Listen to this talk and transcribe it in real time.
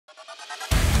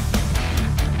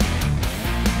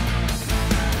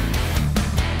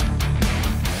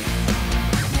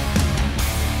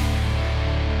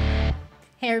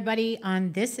Hey, everybody,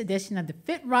 on this edition of the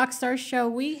Fit Rockstar Show,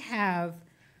 we have,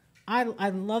 I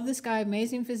love this guy,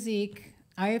 amazing physique,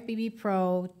 IFBB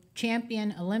Pro,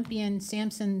 champion, Olympian,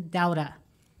 Samson Dauda.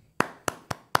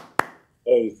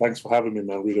 Hey, thanks for having me,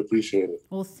 man. Really appreciate it.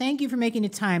 Well, thank you for making the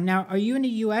time. Now, are you in the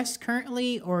U.S.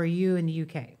 currently, or are you in the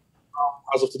U.K.?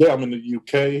 As of today, I'm in the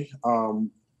UK.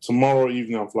 Tomorrow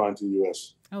evening, I'm flying to the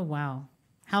US. Oh, wow.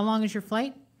 How long is your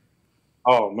flight?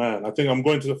 Oh, man. I think I'm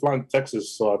going to fly in Texas,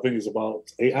 so I think it's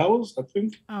about 8 hours, I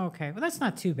think. Oh, okay. Well, that's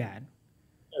not too bad.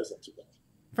 Yeah, it's not too bad.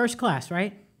 First class,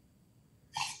 right?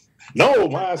 No,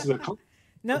 my ass is a...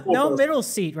 No middle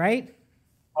seat, right?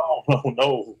 Oh,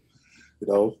 no. You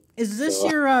know. Is this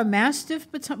your Mastiff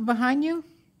behind you?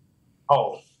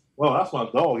 Oh, well, that's my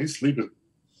dog. He's sleeping.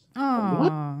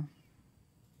 Oh.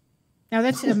 Now,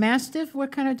 that's a Mastiff?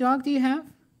 What kind of dog do you have?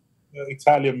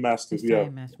 Italian Mastiff,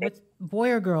 Italian Mastiff. What's,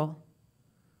 boy or girl?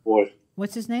 Boy.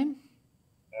 What's his name?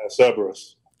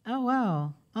 Cerberus. Oh,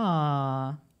 wow.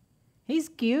 Aw. He's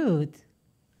cute.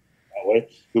 That way.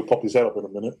 He'll pop his head up in a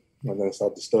minute and then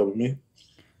start disturbing me.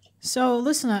 So,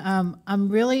 listen, I'm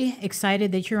really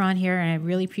excited that you're on here, and I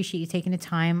really appreciate you taking the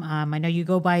time. I know you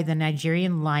go by the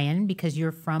Nigerian Lion because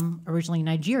you're from originally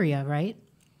Nigeria, right?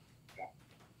 Yeah.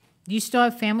 Do you still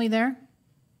have family there?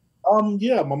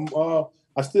 Yeah.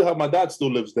 I still have, my dad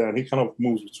still lives there, and he kind of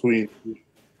moves between.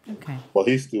 Okay. Well,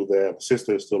 he's still there. My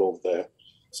sister is still over there.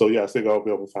 So, yeah, I still got a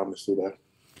bit of a family still there.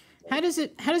 How does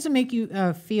it make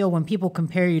you feel when people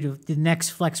compare you to the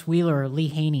next Flex Wheeler or Lee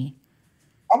Haney?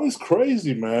 I mean, it's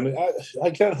crazy, man.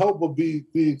 I can't help but be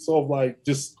sort of like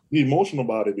just be emotional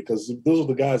about it because those are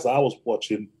the guys I was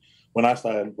watching when I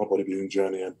started my bodybuilding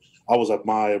journey, and I was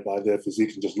admired by their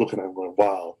physique and just looking at them going,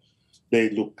 wow, they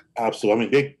look absolutely. I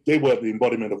mean, they were the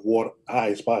embodiment of what I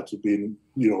aspired to be,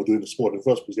 doing the sport in the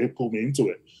first place. They pulled me into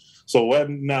it. So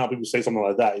when now people say something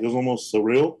like that, it was almost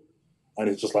surreal. And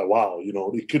it's just like, wow,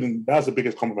 that's the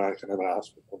biggest compliment I can ever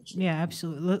ask for. Honestly. Yeah,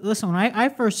 absolutely. Listen, when I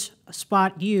first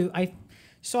spot you, I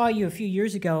saw you a few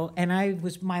years ago, and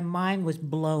my mind was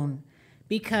blown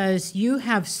because you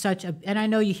have and I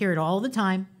know you hear it all the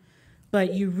time,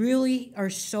 but you really are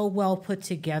so well put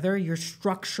together. Your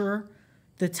structure,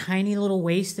 the tiny little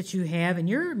waist that you have, and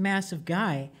you're a massive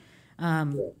guy.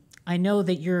 I know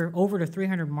that you're over the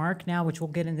 300 mark now, which we'll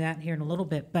get into that here in a little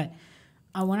bit, but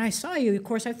when I saw you, of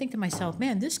course, I think to myself,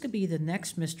 man, this could be the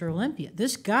next Mr. Olympia.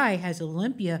 This guy has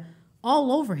Olympia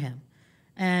all over him.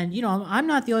 And, I'm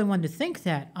not the only one to think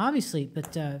that, obviously.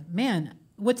 But, man,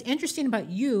 what's interesting about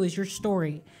you is your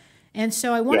story. And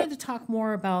so I wanted to talk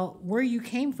more about where you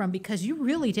came from because you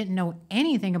really didn't know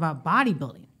anything about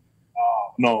bodybuilding.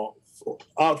 No,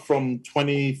 out from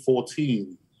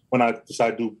 2014, when I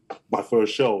decided to do my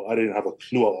first show, I didn't have a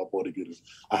clue about bodybuilding.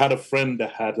 I had a friend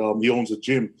that he owns a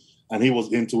gym, and he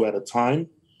was into it at the time.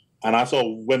 And I sort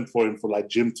of went for him for like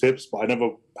gym tips, but I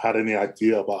never had any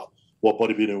idea about what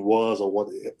bodybuilding was or what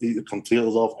it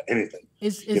contains of, anything.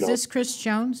 Is this Chris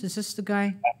Jones? Is this the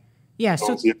guy? Yeah.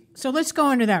 So let's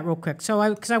go into that real quick.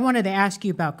 So because I wanted to ask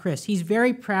you about Chris. He's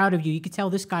very proud of you. You can tell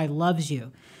this guy loves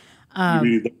you. How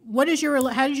did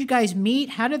you guys meet?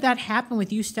 How did that happen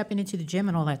with you stepping into the gym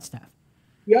and all that stuff?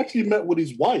 We actually met with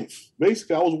his wife.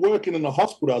 Basically, I was working in the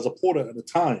hospital as a porter at the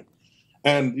time.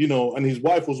 And, and his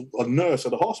wife was a nurse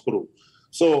at the hospital.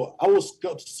 So I was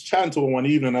chatting to her one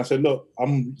evening, and I said, look,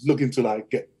 I'm looking to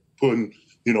put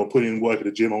in work at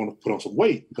the gym. I want to put on some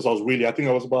weight because I think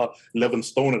I was about 11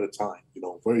 stone at the time,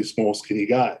 very small, skinny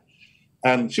guy.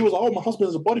 And she was like, oh, my husband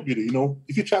is a bodybuilder.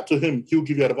 If you chat to him, he'll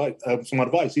give you some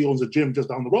advice. He owns a gym just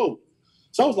down the road.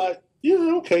 So I was like,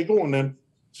 yeah, okay, go on then.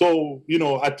 So,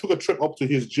 I took a trip up to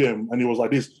his gym, and it was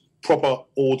like this proper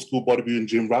old school bodybuilding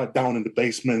gym right down in the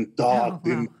basement, dark,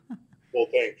 whole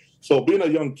thing. So being a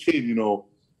young kid,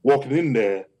 walking in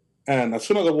there, and as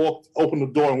soon as I opened the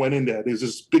door and went in there, there's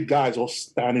this big guys all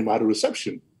standing by the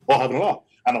reception, all having a laugh.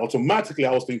 And automatically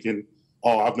I was thinking,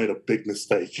 oh, I've made a big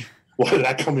mistake. Why did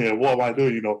I come here? What am I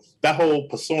doing? That whole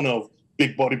persona of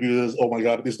big bodybuilders, oh my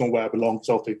God, this is not where I belong,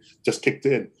 sort of thing, just kicked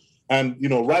in. And,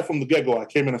 right from the get-go, I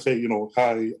came in and say,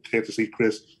 hi, here to see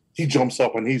Chris. He jumps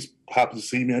up and he's happy to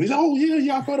see me. And he's like, oh,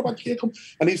 yeah, I've heard about you.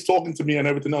 And he's talking to me and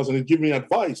everything else. And he's giving me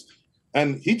advice.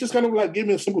 And he just kind of gave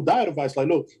me a simple diet advice. Like,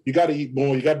 look, you got to eat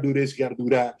more. You got to do this. You got to do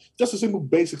that. Just a simple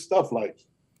basic stuff.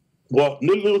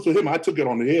 Little to him, I took it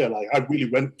on the air. I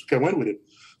really went with it.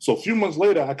 So a few months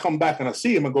later, I come back and I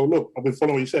see him and go, look, I've been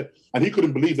following what you said. And he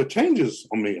couldn't believe the changes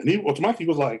on me. And he automatically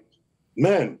was like,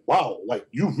 man, wow,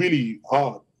 you really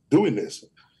are doing this.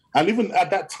 And even at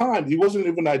that time, it wasn't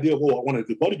even the idea of, oh, I want to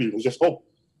do bodybuilding. It was just, oh,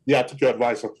 yeah, I took your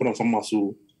advice. I put on some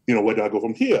muscle. Where do I go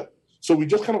from here? So we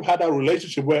just kind of had that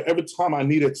relationship where every time I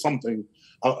needed something,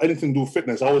 anything to do with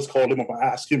fitness, I always called him up and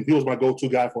asked him. He was my go-to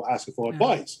guy for asking for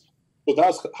advice. So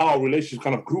that's how our relationship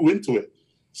kind of grew into it.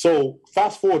 So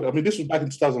fast forward, I mean, this was back in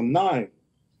 2009.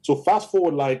 So fast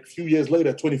forward like a few years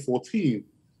later, 2014,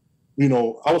 I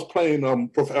was playing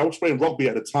rugby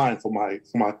at the time for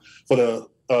the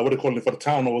what do you call it, for the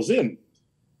town I was in.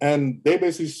 And they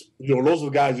basically, those are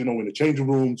the guys, in the changing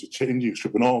rooms, you're changing,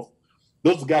 stripping off.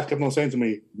 Those guys kept on saying to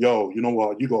me, yo, you know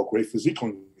what, you got a great physique on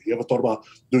you. You ever thought about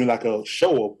doing like a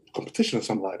show or competition or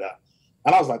something like that?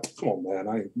 And I was like, come on, man,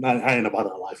 I ain't about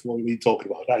that life. What are you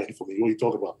talking about? That ain't for me. What are you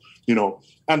talking about?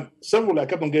 And several, I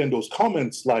kept on getting those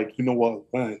comments like, you know what,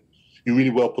 man, you're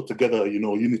really well put together. You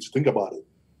need to think about it.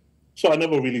 So I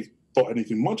never really thought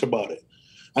anything much about it.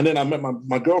 And then I met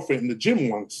my girlfriend in the gym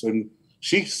once, and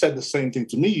she said the same thing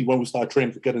to me when we started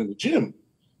training together in the gym.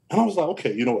 And I was like,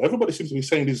 okay, everybody seems to be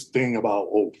saying this thing about,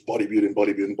 oh, bodybuilding.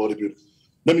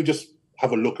 Let me just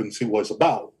have a look and see what it's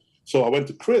about. So I went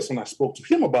to Chris and I spoke to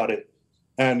him about it.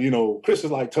 And, Chris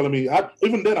is like telling me,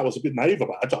 even then I was a bit naive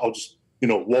about it. I'll just,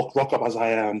 rock up as I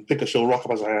am, pick a show, rock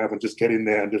up as I am, and just get in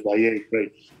there and just like, yeah,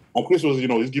 great. And Chris was,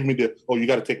 he's giving me you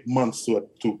got to take months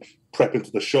to prep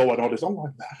into the show and all this. I'm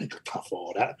like, nah, I ain't got time for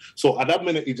all that. So at that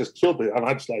minute, he just killed me. And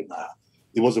I just like, nah,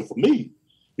 it wasn't for me,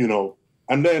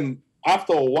 And then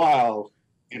after a while,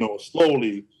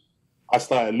 slowly, I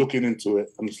started looking into it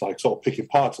and it's like sort of picking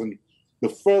parts. And the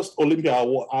first Olympia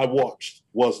I watched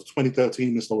was the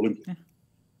 2013 Mr. Olympia.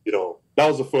 That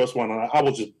was the first one. And I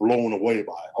was just blown away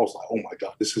by it. I was like, oh my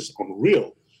God, this is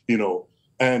unreal,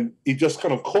 And it just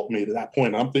kind of caught me at that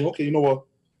point. I'm thinking, okay, you know what?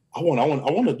 I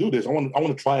want to do this. I want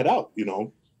to try it out,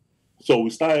 So we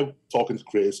started talking to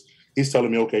Chris. He's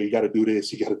telling me, okay, you got to do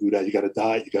this, you got to do that, you got to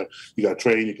diet, you got to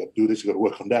train, you got to do this, you got to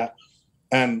work on that.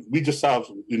 And we just have,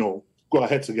 go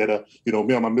ahead together. Me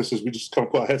and my missus, we just kind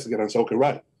of put our heads together and say, okay,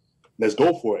 right, let's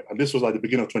go for it. And this was like the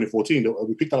beginning of 2014.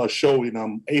 We picked out a show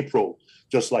in April,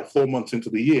 just like 4 months into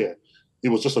the year. It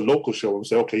was just a local show. And we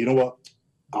said, okay, you know what?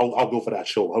 I'll go for that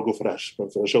show. I'll go for that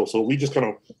show. So we just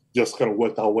kind of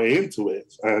worked our way into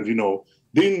it, and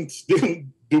didn't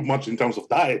do much in terms of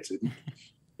dieting.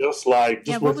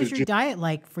 What was your diet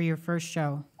like for your first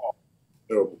show? Oh,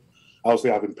 terrible. I was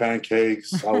having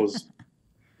pancakes. I was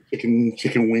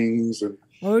chicken wings. And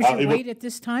what was your weight at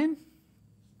this time?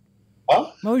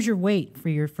 Huh? What was your weight for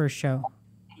your first show?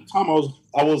 At the time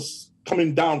I was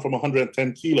coming down from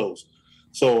 110 kilos.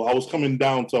 So I was coming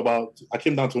down to I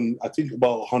came down to, I think,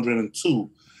 about 102.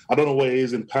 I don't know what it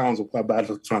is in pounds. I'm quite bad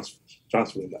at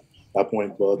transferring that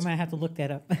point. But I might have to look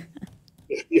that up.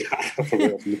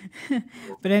 Yeah.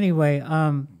 But anyway,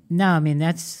 no, I mean,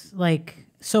 that's like,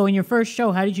 so in your first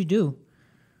show, how did you do?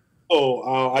 So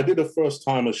I did a first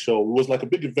timer show. It was like a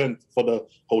big event for the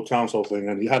whole town sort of thing.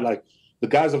 And you had like, the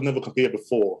guys have never competed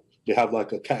before. They have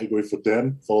like a category for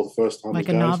them for the first time. Like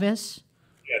a novice?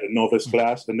 Yeah, the novice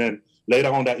class. And then later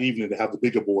on that evening, they have the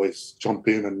bigger boys jump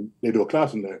in and they do a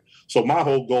class in there. So my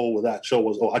whole goal with that show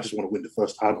was, I just want to win the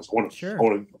first timers.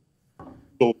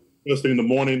 So first thing in the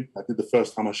morning, I did the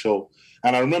first timer show.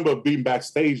 And I remember being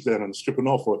backstage then and stripping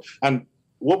off for it. And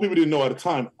what people didn't know at the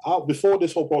time, before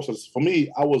this whole process, for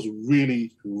me, I was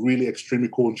really, really extremely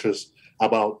conscious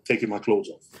about taking my clothes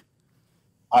off.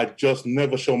 I just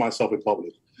never show myself in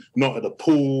public. Not at the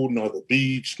pool, not at the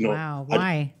beach. No. Wow,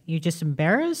 why? You just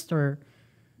embarrassed or?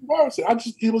 Embarrassing.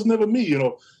 It was never me,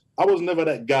 I was never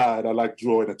that guy that liked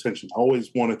drawing attention. I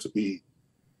always wanted to be,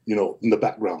 in the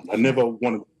background. I never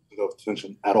wanted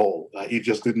attention at all. It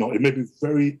just did not. It made me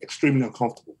very extremely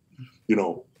uncomfortable,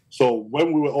 So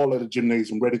when we were all at the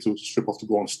gymnasium ready to strip off to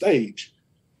go on stage,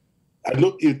 I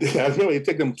remember it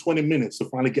took them 20 minutes to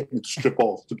finally get me to strip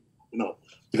off,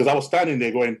 because I was standing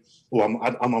there going, "Oh,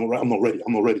 I'm not ready.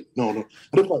 I'm not ready. No." And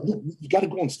they were like, "Look, you got to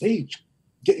go on stage.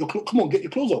 Get your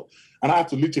clothes off." And I had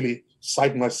to literally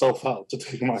psych myself out to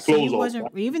take my clothes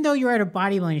off. Even though you were at a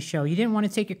bodybuilding show, you didn't want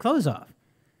to take your clothes off.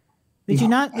 Did you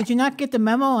not get the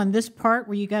memo on this part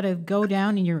where you got to go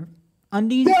down in your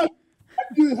undies? Yeah,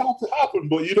 that didn't have to happen,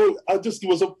 but it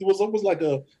was almost like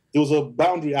it was a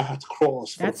boundary I had to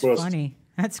cross. That's funny.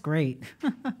 That's great.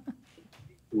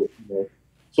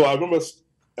 So I remember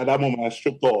at that moment I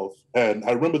stripped off, and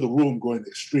I remember the room going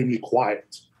extremely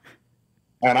quiet,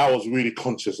 and I was really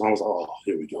conscious. And I was like, "Oh,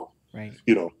 here we go." Right.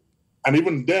 And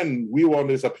even then we were on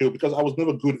this appeal because I was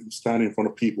never good in standing in front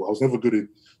of people. I was never good in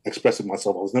expressing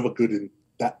myself. I was never good in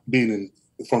that being in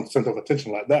front center of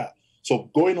attention like that. So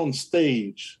going on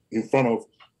stage in front of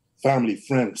family,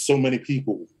 friends, so many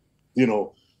people,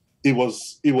 it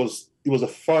was the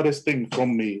farthest thing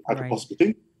from me I could possibly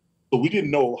think. So we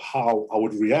didn't know how I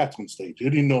would react on stage. We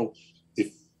didn't know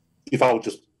if I would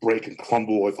just break and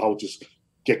crumble, or if I would just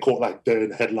get caught like dead in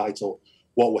the headlights, or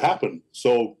what would happen.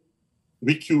 So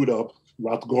we queued up,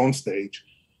 we're about to go on stage,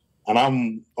 and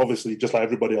I'm obviously, just like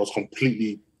everybody else,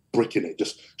 completely bricking it,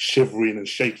 just shivering and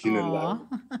shaking. And like,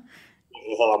 what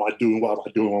the hell am I doing? What am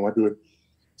I doing? What am I doing?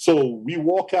 So we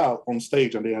walk out on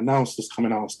stage, and they announced us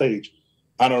coming out on stage.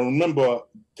 And I remember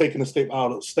taking a step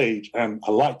out of stage, and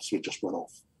a light switch just went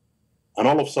off. And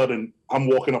all of a sudden, I'm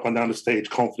walking up and down the stage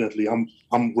confidently.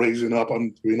 I'm raising up,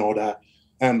 I'm doing all that.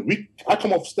 And I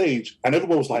come off stage, and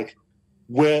everybody was like,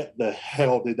 where the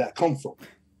hell did that come from?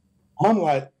 I'm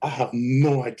like, I have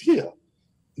no idea.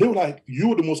 They were like, you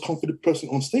were the most confident person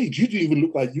on stage. You didn't even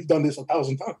look like you've done this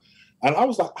 1,000 times. And I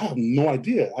was like, I have no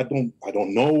idea. I don't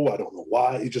know. I don't know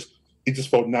why. It just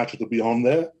felt natural to be on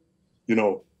there, you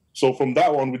know. So from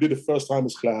that one, we did the first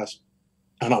timers class,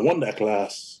 and I won that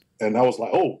class. And I was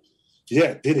like, oh,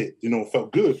 yeah, did it. You know,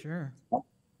 felt good. Sure. I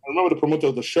remember the promoter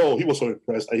of the show, he was so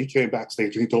impressed that he came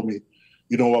backstage and he told me,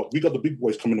 you know what, we got the big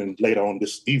boys coming in later on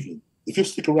this evening. If you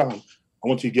stick around, I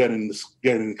want you to get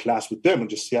in class with them and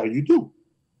just see how you do.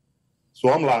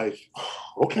 So I'm like,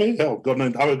 okay, hell,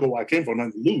 I would go where I came from,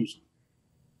 nothing to lose.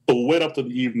 So we wait up to the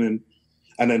evening,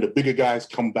 and then the bigger guys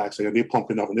come back saying they're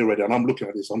pumping up and they're ready. And I'm looking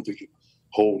at this, I'm thinking,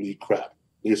 holy crap,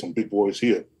 there's some big boys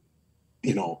here,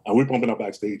 you know. And we're pumping up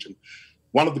backstage. And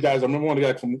one of the guys, I remember one of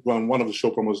the guys from one of the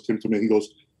show promoters came to me and he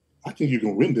goes, I think you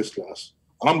can win this class.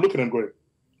 And I'm looking at him going,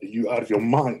 are you out of your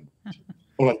mind?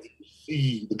 I'm like,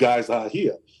 see the guys out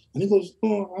here. And he goes,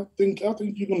 oh, I think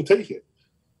you're going to take it.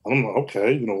 And I'm like,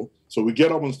 okay, you know. So we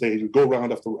get up on stage, we go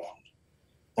round after round.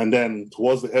 And then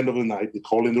towards the end of the night, they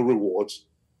call in the rewards.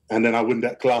 And then I win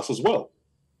that class as well.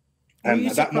 Were you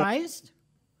surprised?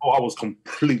 I was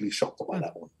completely shocked about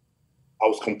that one. I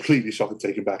was completely shocked and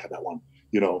taken back at that one,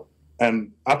 you know.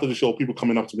 And after the show, people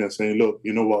coming up to me and saying, look,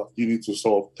 you know what, you need to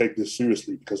sort of take this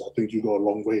seriously, because I think you go a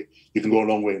long way. You can go a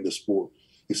long way in this sport.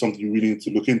 It's something you really need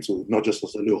to look into, not just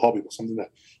as a little hobby, but something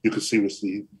that you could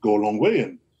seriously go a long way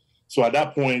in. So at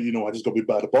that point, you know, I just got bit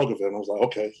by the bug of it. And I was like,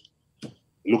 okay,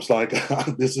 it looks like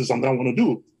this is something I want to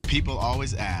do. People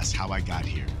always ask how I got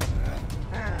here.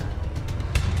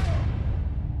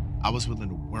 I was willing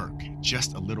to work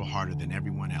just a little harder than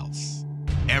everyone else.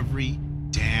 Every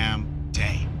damn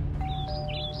day.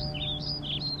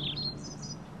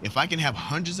 If I can have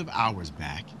hundreds of hours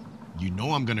back, you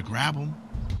know I'm gonna grab them.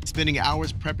 Spending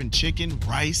hours prepping chicken,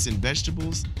 rice, and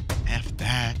vegetables, F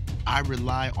that. I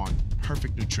rely on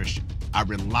perfect nutrition. I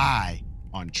rely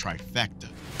on trifecta.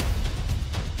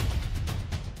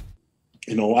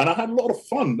 You know, and I had a lot of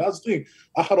fun. That's the thing.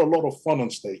 I had a lot of fun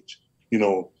on stage. You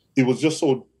know, it was just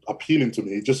so appealing to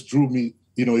me. It just drew me,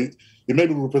 you know, it made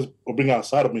me bring out a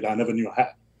side of me that I never knew I had.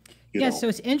 Yeah, so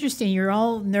it's interesting. You're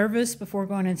all nervous before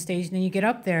going on stage, and then you get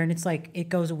up there, and it's like it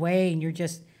goes away, and you're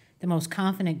just the most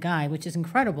confident guy, which is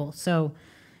incredible. So,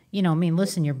 you know, I mean,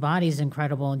 listen, your body's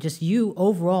incredible, and just you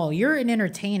overall, you're an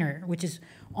entertainer, which is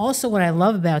also what I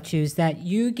love about you, is that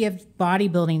you give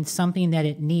bodybuilding something that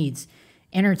it needs,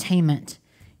 entertainment.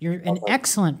 You're an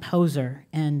excellent poser,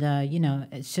 and, you know,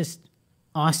 it's just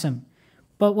awesome.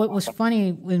 But what was funny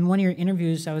in one of your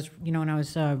interviews, I was, you know, when I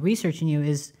was researching you,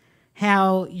 is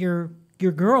how your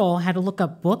girl had to look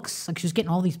up books, like she was getting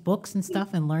all these books and stuff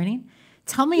and learning.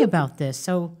 Tell me about this.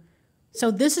 So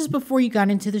this is before you got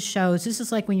into the shows. This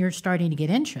is like when you're starting to get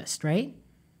interest, right?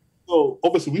 So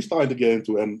obviously we started to get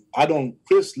into it, and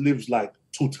Chris lives like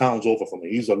 2 towns over from me.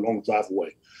 He's a long drive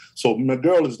away. So my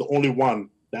girl is the only one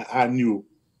that I knew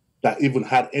that even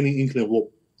had any inkling of what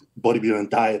bodybuilding and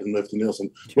diet and everything else.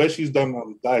 And where she's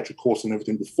done dietary course and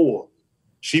everything before,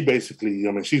 she basically,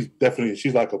 I mean, she's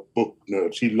like a book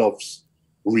nerd. She loves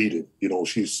reading, you know,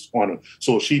 she's on it.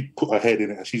 So she put her head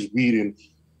in it and she's reading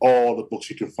all the books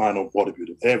she can find on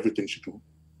bodybuilding, everything she can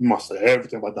master,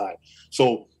 everything about diet.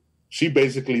 So she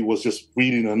basically was just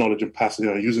reading her knowledge and passing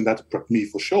it and using that to prep me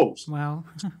for shows. Wow.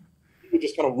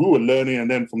 We were learning,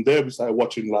 and then from there we started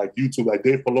watching like YouTube, like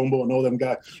Dave Palumbo and all them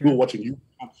guys. Sure. We were watching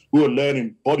YouTube. We were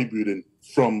learning bodybuilding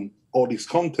from all these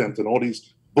content and all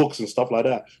these books and stuff like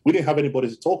that. We didn't have anybody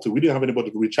to talk to. We didn't have anybody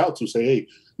to reach out to, say, hey,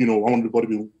 you know, I want to do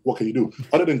bodybuilding. What can you do?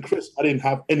 Other than Chris, I didn't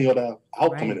have any other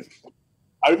outcome in it.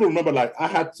 I even remember, like,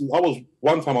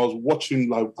 one time I was watching,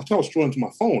 like, I think I was scrolling to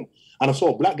my phone, and I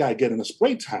saw a black guy getting a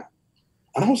spray tan.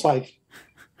 And I was like,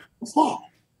 wow,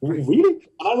 really?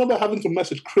 And I remember having to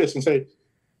message Chris and say,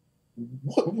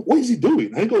 what is he doing?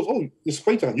 And he goes, oh, it's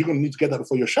spray tan. You're going to need to get that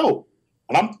before your show.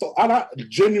 And I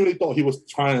genuinely thought he was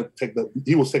taking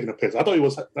a piss. I thought he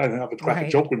was trying to have a crack a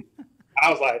joke with me. I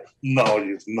was like, no,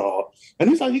 you're not. And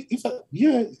he's like,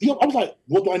 yeah. I was like,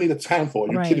 what do I need a tan for?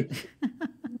 Are you kidding me?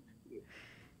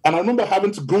 And I remember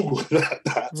having to Google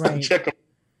that and check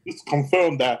just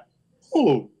confirm that,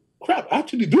 oh, crap, I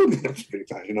actually do need a spray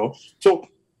tan, you know? So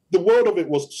the world of it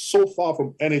was so far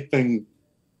from anything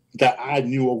that I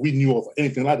knew or we knew of,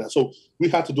 anything like that. So we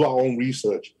had to do our own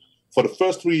research. For the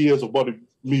first 3 years of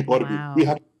bodybuilding, we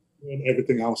had to learn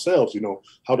everything ourselves, you know,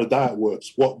 how the diet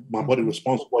works, what my body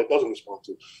responds to, what it doesn't respond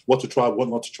to, what to try, what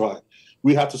not to try.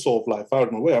 We had to sort of like fire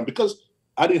my way. And because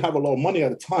I didn't have a lot of money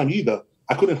at the time either,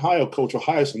 I couldn't hire a coach or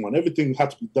hire someone. Everything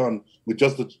had to be done with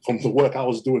just from the work I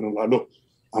was doing. I'm like, look,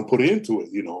 I'm putting into it,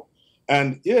 you know.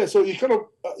 And yeah, so you kind of,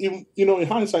 you know, in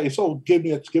hindsight, it sort of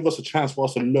give us a chance for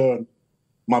us to learn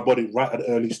my body right at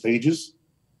early stages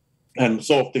and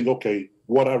sort of think, okay,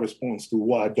 what I respond to,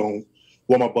 what I don't,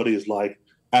 what my body is like.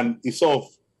 And it sort of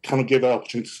kind of gave an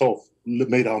opportunity to sort of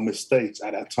make our mistakes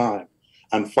at that time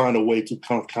and find a way to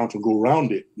kind of counter and go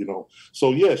around it, you know.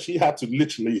 So yeah, she had to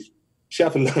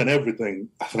learn everything.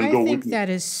 I think that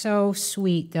is so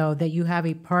sweet, though, that you have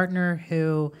a partner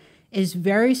who is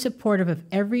very supportive of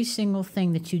every single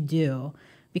thing that you do,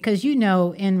 because you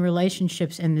know, in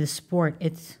relationships in this sport,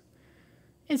 it's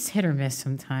hit or miss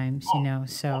sometimes, you know.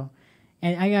 So,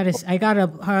 and I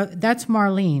gotta. That's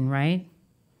Marlene, right?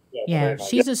 Yeah,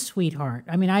 she's a sweetheart.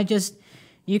 I mean,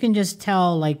 you can just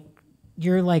tell, like,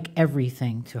 you're like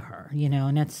everything to her, you know,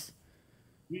 and that's.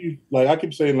 Like I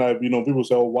keep saying, like, you know, people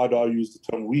say, "Oh, why do I use the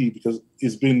term we?" Because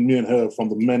it's been me and her from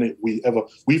the minute we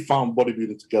found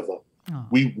bodybuilding together. Oh.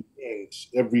 We went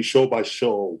every show by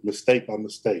show, mistake by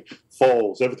mistake,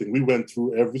 falls, everything. We went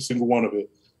through every single one of it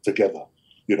together,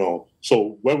 you know.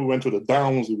 So when we went to the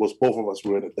downs, it was both of us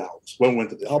were in the downs. When we went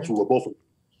to the ups, we were both of them.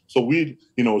 So we,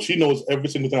 you know, she knows every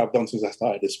single thing I've done since I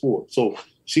started this sport. So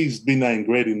she's been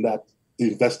ingrained in that,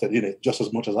 invested in it just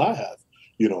as much as I have,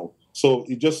 you know. So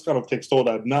it just kind of takes toll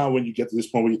that now when you get to this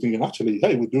point where you're thinking, actually,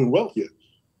 hey, we're doing well here.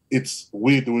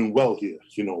 We're doing well here.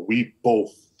 You know, we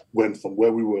both went from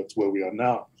where we were to where we are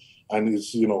now. And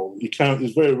it's, you know,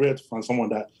 it's very rare to find someone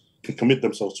that can commit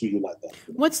themselves to you like that.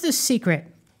 You know? What's the secret?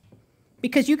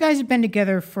 Because you guys have been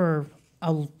together for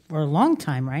a long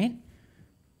time, right?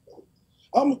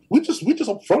 We just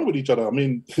upfront with each other. I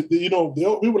mean, you know,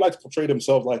 we would like to portray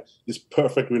themselves like this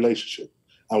perfect relationship.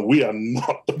 And we are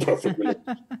not the perfect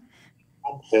relationship.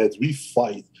 Heads, we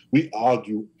fight, we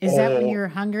argue. Is that when you're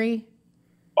hungry?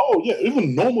 Oh yeah,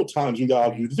 even normal times we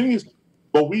argue. The thing is,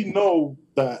 but we know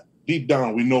that deep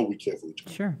down we know we care for each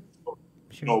other. Sure.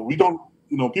 You know, we don't.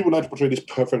 You know, people like to portray this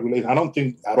perfect relationship. I don't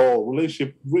think at all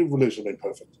relationship ain't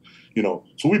perfect. You know,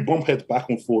 so we bump heads back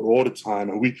and forth all the time,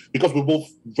 and because we're both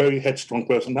very headstrong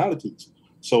personalities.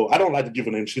 So I don't like to give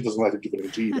an inch. She doesn't like to give an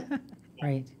inch either.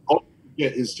 Right. Yeah,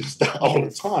 it's just that all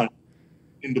the time.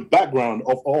 In the background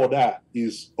of all that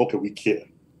is, okay, we care,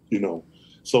 you know.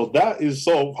 So that is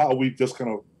so how we just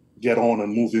kind of get on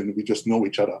and move in. We just know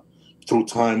each other through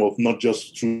time of not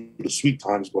just through the sweet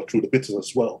times, but through the bitters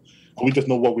as well. And we just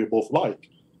know what we're both like.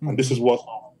 Mm-hmm. And this is what's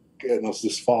getting us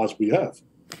as far as we have.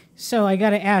 So I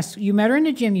got to ask, you met her in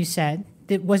the gym, you said.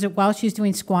 Was it while she was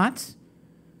doing squats?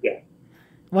 Yeah.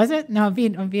 Was it? No, I'm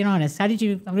being honest. When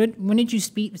did you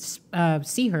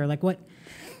see her? Like what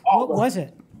was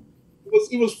it?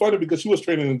 It was funny because she was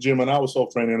training in the gym and I was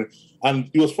self-training.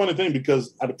 And it was a funny thing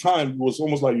because at the time, it was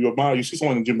almost like you see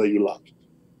someone in the gym that you like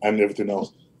and everything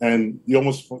else. And you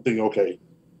almost think, okay,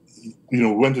 you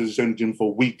know, we went to the same gym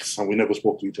for weeks and we never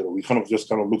spoke to each other. We kind of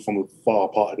looked from far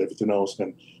apart at everything else.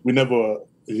 And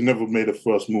he never made a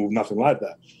first move, nothing like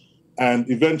that. And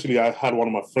eventually I had one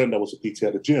of my friends that was a PT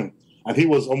at the gym. And he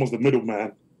was almost the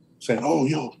middleman saying, oh,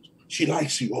 yo, she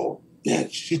likes you. Oh, yeah,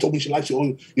 she told me she likes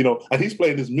you, you know, and he's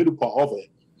playing this middle part of it.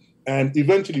 And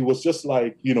eventually it was just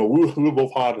like, you know, we were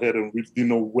both hard-headed and we didn't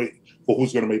know wait for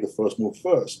who's going to make the first move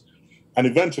first. And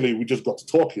eventually we just got to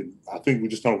talking. I think we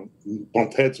just kind of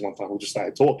bumped heads one time. We just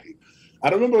started talking. I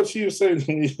remember she was saying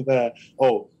to me that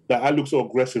I look so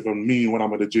aggressive and mean when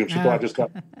I'm at the gym. She thought I just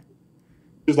got...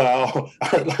 She's like, oh,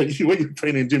 like when you're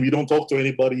training in the gym, you don't talk to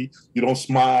anybody, you don't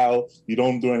smile, you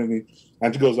don't do anything.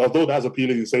 And she goes, although that's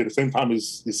appealing and say at the same time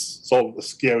it's sort of a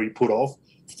scary put off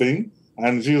thing.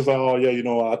 And she was like, oh yeah, you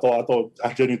know, I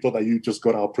genuinely thought that you just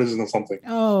got out of prison or something.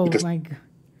 Oh my God.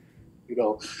 You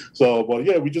know, so but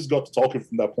yeah, we just got to talking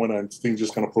from that point and things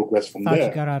just kind of progressed from there.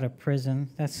 You got out of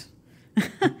prison. That's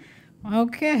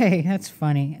okay. That's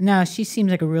funny. No, she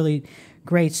seems like a really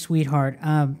great sweetheart.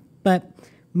 But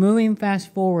moving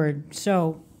fast forward,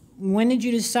 so when did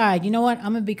you decide, you know what,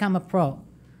 I'm going to become a pro?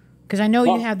 Because I know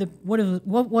you had what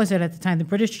was it at the time? The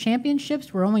British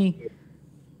Championships were only...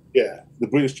 Yeah, the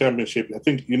British Championship. I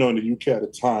think, in the UK at the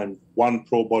time, one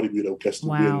pro bodybuilder gets to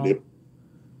Wow. win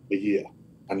a year,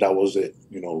 and that was it.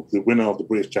 The winner of the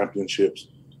British Championships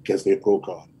gets their pro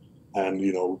card. And,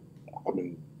 I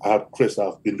mean, I have Chris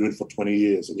I've been doing for 20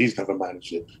 years, and he's never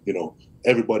managed it.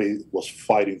 Everybody was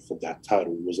fighting for that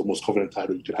title. It was the most coveted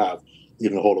title you could have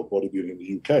in the whole of bodybuilding in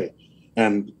the UK.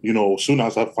 And, soon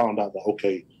as I found out that,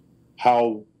 okay,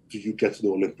 how do you get to the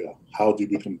Olympia? How do you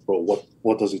become pro?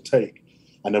 What does it take?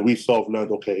 And then we sort of learned,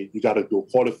 okay, you got to do a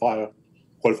qualify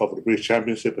for the British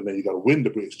Championship, and then you got to win the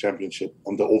British Championship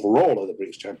on the overall of the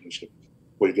British Championship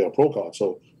where you get a pro card.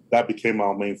 So that became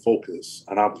our main focus.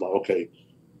 And I was like, okay,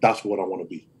 that's what I want to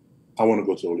be. I want to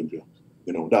go to Olympia.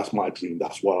 That's my dream.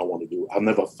 That's what I want to do.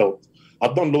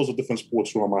 I've done loads of different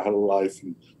sports throughout my whole life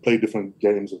and played different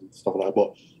games and stuff like that.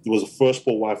 But it was the first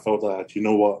sport where I felt that,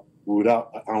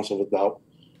 without an ounce of a doubt,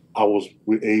 I was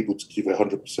able to give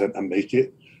 100% and make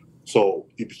it. So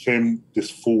it became this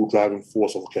full driving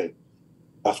force of, okay,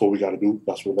 that's what we got to do.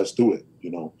 Let's do it,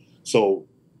 So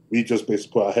we just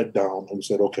basically put our head down and we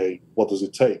said, okay, what does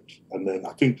it take? And then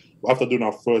I think after doing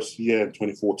our first year in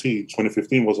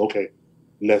 2015 was, okay,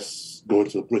 let's go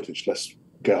into the British. Let's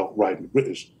get out right in the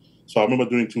British. So I remember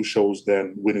doing 2 shows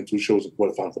then, winning 2 shows and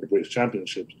qualifying for the British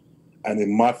Championships. And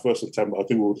in my first attempt, I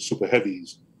think we were the super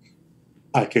heavies.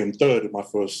 I came third in my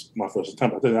first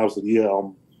attempt. I think that was the year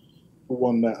who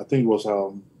won that. I think it was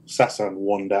Samson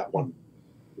won that one.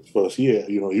 His first year,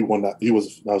 he won that. That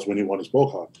was when he won his pro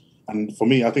card. And for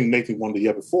me, I think Nathan won the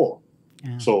year before.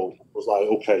 Yeah. So it was like,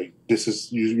 okay, this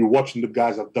is you're watching the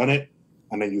guys that have done it,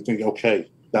 and then you think, okay,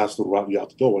 that's the route you have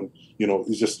to go. And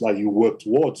it's just like you work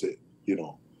towards it,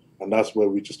 and that's where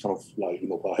we just kind of like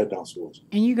put our head down towards.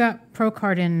 And you got pro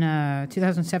card in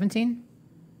 2017.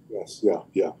 Yes,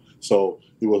 yeah. So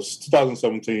it was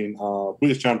 2017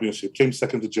 British Championship. Came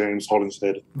second to James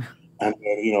Hollinshead, and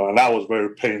and that was very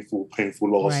painful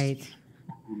loss. Right.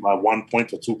 By 1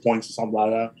 point or 2 points or something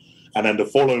like that. And then the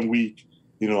following week,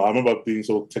 I remember being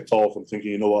so ticked off and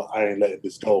thinking, you know what, I ain't letting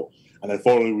this go. And then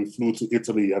following, we flew to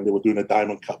Italy and they were doing the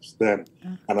Diamond Cups then.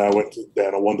 And I went there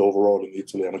and I won the overall in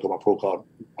Italy and I got my pro card.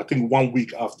 I think 1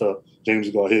 week after James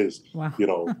got his. Wow.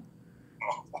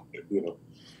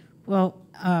 Well,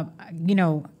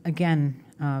 again,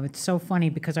 it's so funny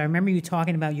because I remember you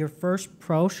talking about your first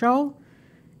pro show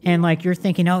and like you're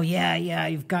thinking, oh, yeah,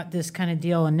 you've got this kind of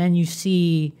deal. And then you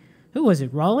see, who was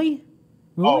it, Rolly?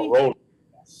 Oh, Rolly.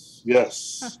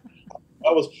 Yes.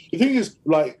 That was, the thing is,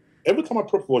 like, every time I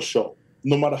prep for a show,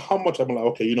 no matter how much I'm like,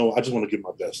 okay, I just want to give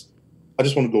my best. I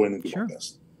just want to go in and give my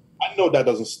best. I know that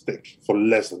doesn't stick for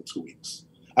less than 2 weeks.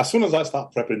 As soon as I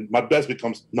start prepping, my best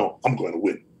becomes, no, I'm going to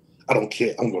win. I don't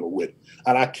care. I'm going to win.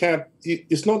 And I can't,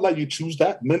 it's not like you choose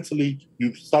that. Mentally,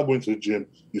 you start going to the gym,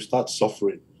 you start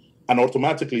suffering. And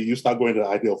automatically, you start going to the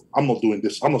idea of, I'm not doing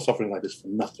this. I'm not suffering like this for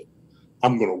nothing.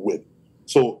 I'm going to win.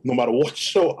 So no matter what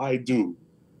show I do,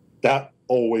 that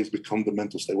always becomes the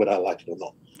mental state, whether I like it or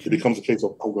not. It becomes a case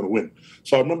of, I'm going to win.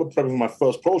 So I remember prepping my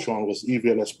first pro show, and it was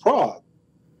EVLS Prague.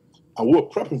 And we were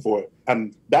prepping for it.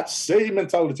 And that same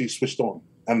mentality switched on.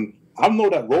 And I know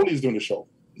that Rolly's doing the show.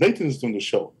 Nathan's doing the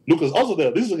show. Lucas also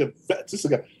there. This is a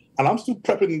guy. And I'm still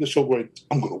prepping in the show going,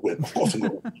 I'm going to win. Of course I'm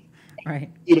going to win.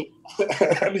 Right. And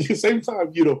at the same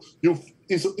time,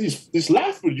 it's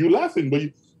laughing. You're laughing, but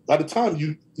by the time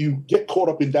you get caught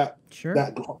up in that,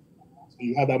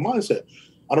 you have that mindset.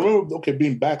 I remember,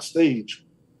 being backstage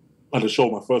at the show,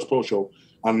 my first pro show,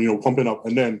 and pumping up,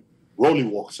 and then Rolly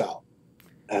walks out,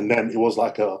 and then it was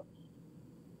like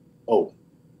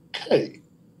okay,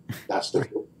 that's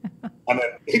different. And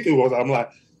then I'm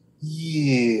like,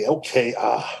 yeah, okay,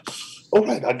 all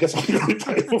right, I guess I'm going to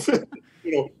retire for fifth.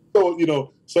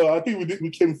 So I think we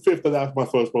came fifth at my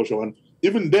first pro show, and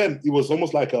even then it was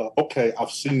almost like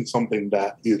I've seen something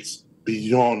that is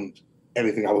beyond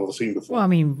anything I've ever seen before. Well, I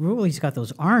mean, Rolly's got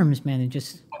those arms, man, and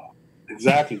just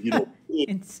exactly,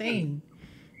 insane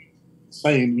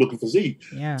looking physique.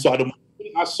 Yeah. So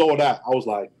I saw that, I was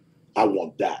like, I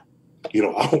want that. I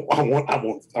want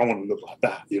to look like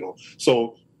that.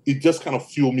 So it just kind of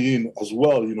fueled me in as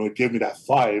well. It gave me that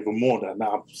fire even more. That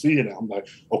now I'm seeing it. I'm like,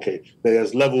 okay,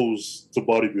 there's levels to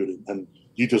bodybuilding, and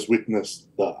you just witnessed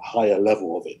the higher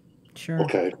level of it. Sure.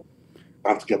 Okay,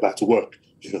 time to get back to work.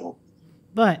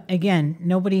 But again,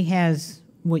 nobody has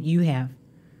what you have.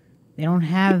 They don't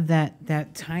have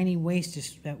that tiny waist,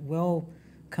 just that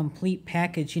complete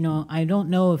package. I don't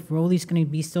know if Rolly's going to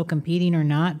be still competing or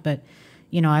not, but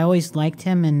I always liked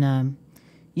him, and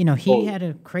he had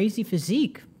a crazy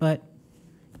physique, but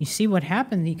you see what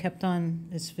happened.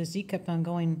 His physique kept on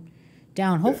going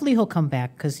down. Hopefully he'll come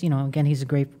back because, again, he's a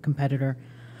great competitor.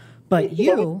 But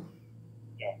you,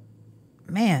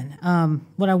 Man,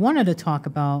 what I wanted to talk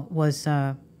about was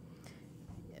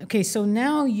okay. So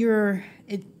now you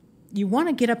want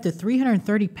to get up to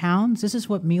 330 pounds. This is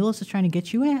what Milos is trying to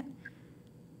get you at.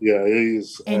 Yeah, it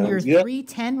is. And you're yeah,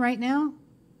 310 right now,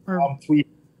 or I'm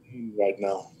 315 right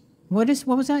now. What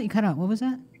was that? You cut out. What was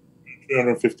that?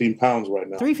 315 pounds right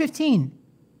now. 315.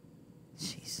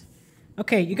 Jeez.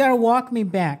 Okay, you got to walk me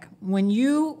back. When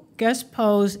you guest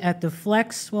pose at the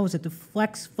Flex, what was it? The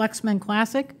Flexmen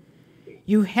Classic.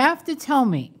 You have to tell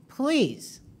me,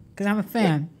 please, because I'm a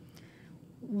fan.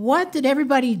 What did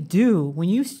everybody do when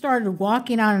you started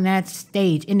walking out on that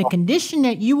stage in the condition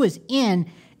that you was in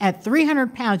at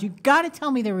 300 pounds? You got to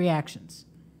tell me the reactions.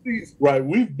 Right,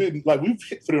 we've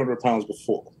hit 300 pounds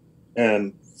before,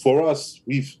 and for us,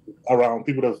 around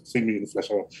people that have seen me in the flesh,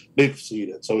 they've seen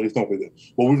it, so it's not big deal.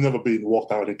 But we've never been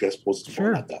walked out in guest poses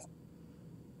like that.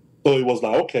 So it was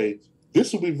like, okay,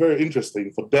 this will be very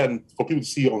interesting for people to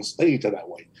see on stage in that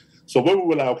way. So when we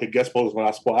were like, okay, guest poses my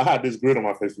last spot, I had this grin on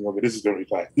my face, okay, this is going to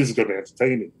be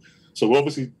entertaining. So we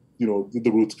obviously, did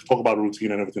the routine, talk about the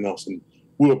routine and everything else, and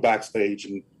we were backstage,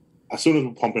 and as soon as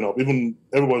we're pumping up, even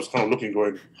everyone was kind of looking,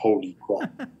 going, "Holy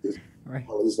crap!" Right.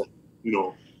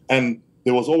 And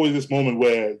there was always this moment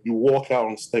where you walk out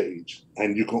on stage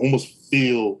and you can almost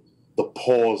feel the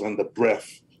pause and the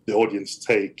breath the audience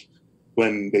take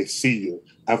when they see you.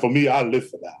 And for me, I live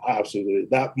for that. I absolutely.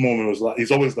 That moment was like,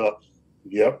 it's always the,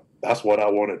 yep, that's what I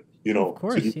wanted. Of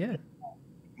course, so you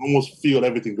almost feel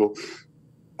everything go,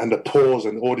 and the pause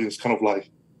and the audience kind of like,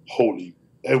 holy.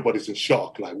 Everybody's in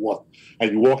shock, like what?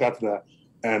 And you walk after that,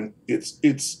 and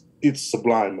it's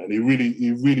sublime, man. It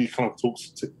really kind of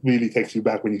really takes you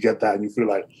back when you get that, and you feel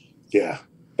like, yeah,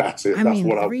 that's it. I mean,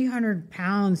 300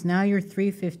 pounds. Now you're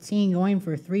 315, going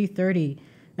for 330.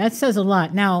 That says a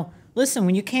lot. Now, listen,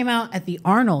 when you came out at the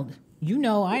Arnold,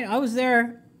 I was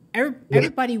there.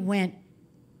 Everybody went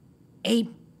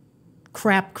ape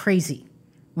crap crazy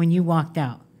when you walked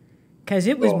out. Because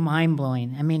it was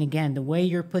mind-blowing. I mean, again, the way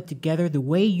you're put together, the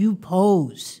way you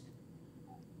pose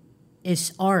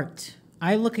is art.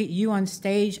 I look at you on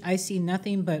stage, I see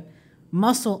nothing but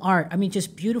muscle art. I mean,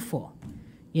 just beautiful.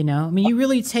 I mean, you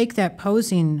really take that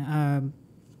posing,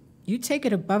 you take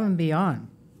it above and beyond.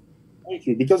 Thank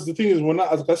you. Because the thing is, when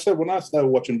I started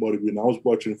watching bodybuilding, I was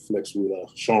watching Flex with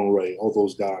Sean Ray, all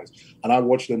those guys. And I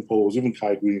watched them pose, even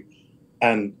Kai Green.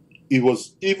 And it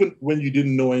was, even when you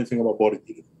didn't know anything about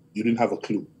bodybuilding, you didn't have a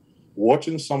clue.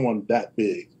 Watching someone that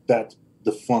big, that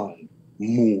defined,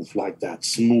 move like that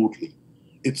smoothly,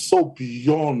 it's so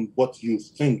beyond what you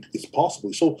think is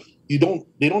possible. So they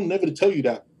don't never tell you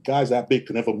that guys that big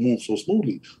can never move so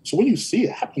smoothly. So when you see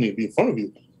it happening in front of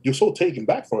you, you're so taken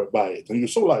back by it, and you're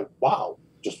so like, wow,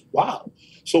 just wow.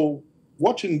 So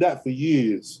watching that for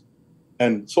years,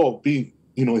 and sort of being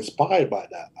inspired by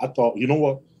that, I thought, you know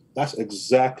what, that's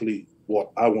exactly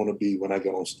what I want to be when I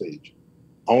get on stage.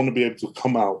 I want to be able to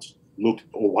come out, look,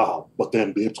 oh wow, but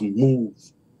then be able to move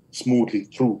smoothly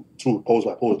through pose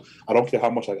by pose. I don't care how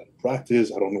much I got to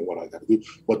practice. I don't know what I got to do,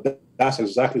 but that's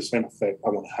exactly the same effect I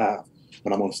want to have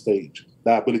when I'm on stage.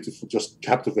 That ability to just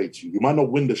captivate you. You might not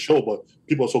win the show, but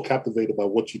people are so captivated by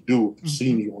what you do,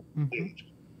 seeing you on stage.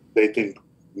 They think,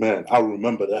 man, I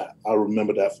remember that. I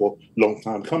remember that for a long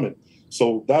time coming.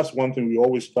 So that's one thing we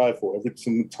always strive for every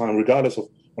single time, regardless of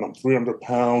when I'm 300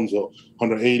 pounds or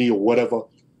 180 or whatever.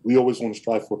 We always want to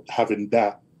strive for having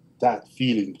that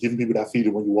feeling, giving people that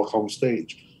feeling when you walk on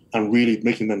stage, and really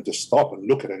making them just stop and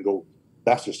look at it and go,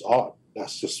 that's just art.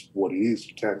 That's just what it is.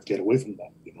 You can't get away from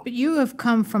that. But you have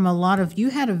come from you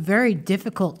had a very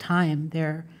difficult time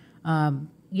there, and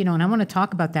I want to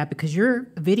talk about that because your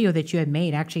video that you had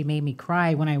made actually made me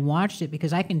cry when I watched it,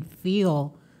 because I can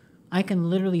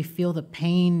literally feel the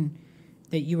pain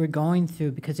that you were going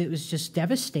through, because it was just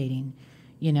devastating,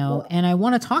 and I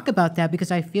want to talk about that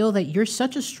because I feel that you're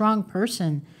such a strong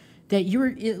person that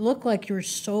it looked like you were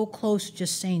so close to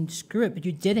just saying, screw it, but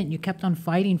you didn't. You kept on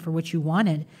fighting for what you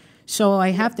wanted. So I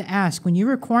have to ask, when you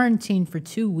were quarantined for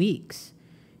 2 weeks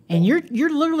and you're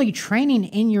literally training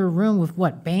in your room with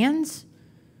what, bands?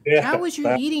 Yeah. How was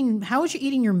you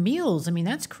eating your meals? I mean,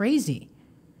 that's crazy.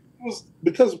 It was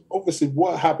because obviously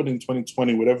what happened in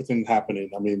 2020 with everything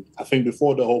happening, I mean, I think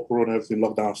before the whole corona everything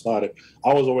lockdown started,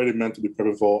 I was already meant to be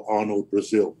prepping for Arnold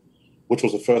Brazil, which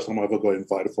was the first time I ever got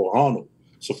invited for Arnold.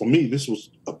 So for me, this was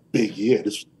a big year.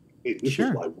 This was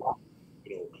like, wow.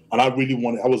 And I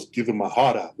was giving my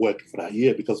heart out working for that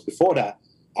year, because before that,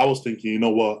 I was thinking, you know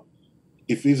what,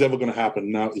 if it's ever going to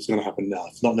happen now, it's going to happen now.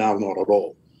 If not now, not at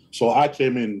all. So I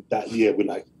came in that year with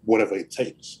like whatever it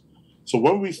takes. So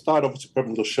when we started obviously prepping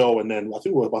for the show, and then I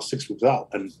think we were about 6 weeks out,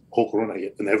 and whole corona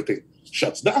hit and everything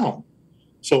shuts down.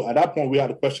 So at that point, we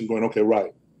had a question going, okay,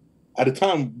 right. At the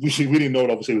time, we didn't know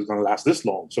that obviously it was going to last this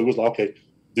long. So it was like, okay,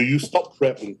 do you stop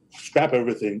prep and scrap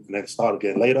everything and then start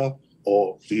again later?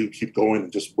 Or do you keep going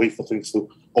and just wait for things to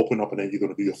open up and then you're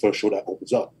going to do your first show that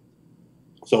opens up?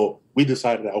 So we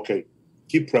decided that, okay,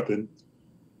 keep prepping.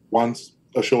 Once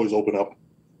a show is open up,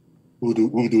 we'll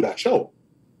do that show.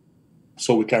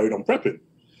 So we carried on prepping.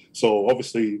 So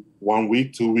obviously 1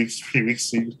 week, 2 weeks, 3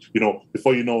 weeks,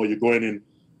 before you know it, you're going in.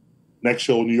 Next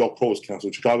show, New York Pros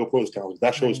Council, Chicago Pros Council.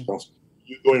 That show is canceled.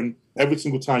 You go in every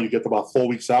single time you get about 4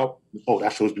 weeks out. Oh,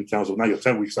 that show has been canceled. Now you're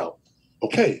 10 weeks out.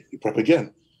 Okay, you prep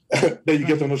again. Then you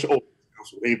get to another show. Oh,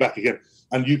 canceled. Then you're back again.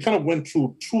 And you kind of went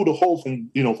through the whole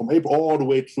from April all the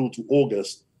way through to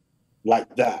August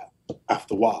like that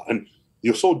after a while. And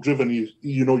you're so driven,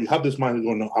 you have this mind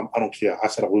going, no, I don't care. I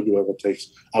said I will do whatever it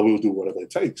takes. I will do whatever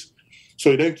it takes. So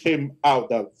it then came out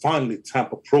that finally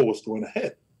Tampa Pro was going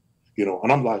ahead.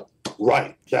 And I'm like,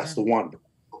 right, that's the one.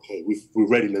 Okay, we're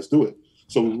ready, let's do it.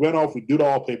 So we went off, we did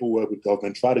all paperwork with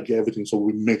government, try to get everything so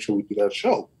we make sure we do that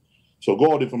show. So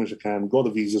go all the information can, go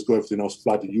the visas, go everything else,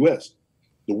 fly to the US.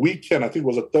 The weekend, I think it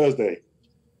was a Thursday,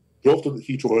 drove to the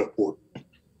Heathrow airport,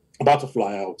 about to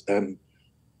fly out, and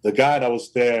the guy that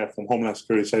was there from Homeland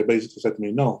Security basically said to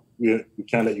me, no, we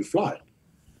can't let you fly.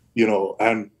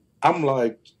 And I'm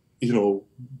like,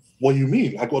 what do you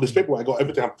mean? I got this paper, I got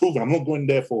everything, I'm proven. I'm not going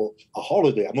there for a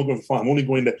holiday. I'm not going for fun. I'm only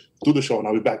going there to do the show and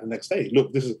I'll be back the next day.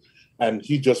 Look, and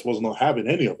he just was not having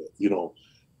any of it,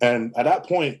 And at that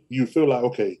point, you feel like,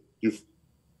 okay, you've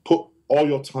put all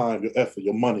your time, your effort,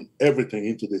 your money, everything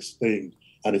into this thing,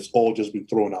 and it's all just been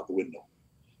thrown out the window,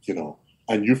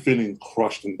 and you're feeling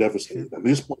crushed and devastated. At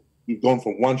this point, you've gone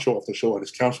from one show after show and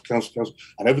it's cancel,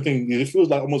 and everything, it feels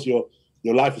like almost your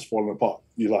life is falling apart.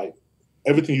 You're like,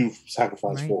 everything you've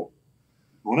sacrificed for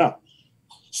going out.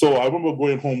 So I remember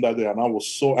going home that day and I was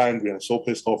so angry and so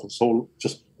pissed off and so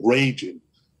just raging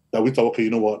that we thought, okay,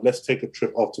 you know what, let's take a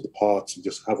trip up to the parks and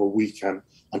just have a weekend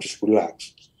and just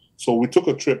relax. So we took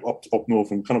a trip up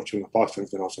north and kind of chilling the parks and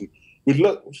everything else. And we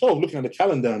started looking at the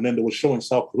calendar and then they were showing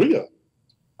South Korea.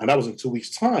 And that was in 2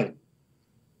 weeks' time.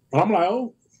 And I'm like,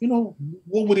 oh,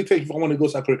 what would it take if I want to go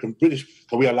to South Korea? British,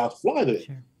 are we allowed to fly there?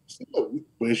 Sure. So,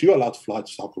 British, you're allowed to fly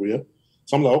to South Korea.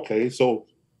 So I'm like, okay. So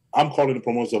I'm calling the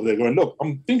promoters over there going, look,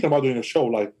 I'm thinking about doing a show.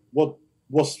 Like,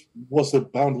 what's the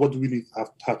bound? What do we need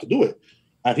have to do it?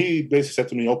 And he basically said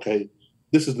to me, okay,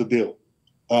 this is the deal.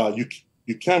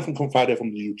 You can't fly there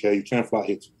from the UK. You can't fly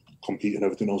here to compete and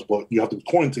everything else, but you have to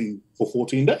quarantine for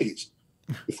 14 days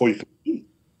before you compete.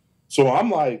 So I'm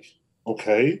like,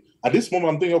 okay. At this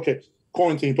moment, I'm thinking, okay,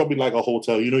 quarantine, probably like a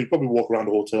hotel. You probably walk around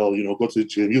the hotel, go to the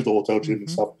gym, use the hotel gym and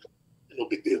stuff. No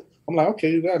big deal. I'm like,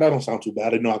 okay, that don't sound too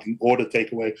bad. I know I can order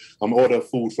takeaway. order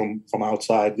food from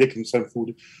outside. They can send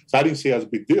food. So I didn't see it as a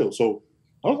big deal. So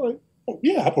I was like, oh,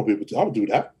 yeah, I would do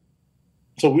that.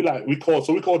 So we called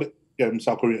the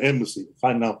South Korean embassy to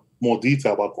find out more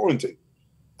detail about quarantine.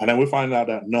 And then we find out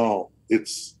that no,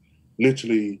 it's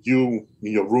literally you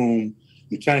in your room.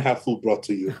 You can't have food brought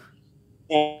to you.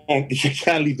 And you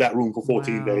can't leave that room for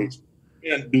 14 days.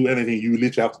 You can't do anything. You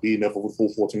literally have to be in there for the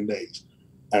full 14 days.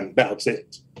 And that's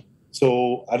it.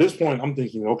 So at this point, I'm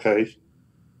thinking, okay,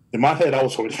 in my head, I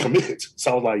was already committed.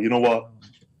 So I was like, you know what?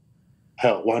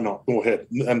 Hell, why not? Go ahead.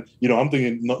 And, I'm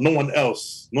thinking no one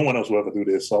else will ever do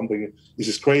this. So I'm thinking, this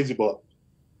is crazy, but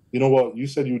you know what? You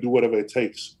said you would do whatever it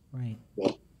takes. Right.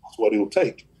 Well, that's what it will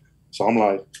take. So I'm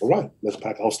like, all right, let's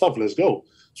pack our stuff. Let's go.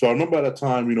 So I remember at the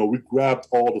time, we grabbed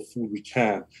all the food we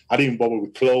can. I didn't bother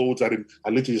with clothes. I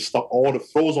literally just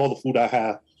froze all the food I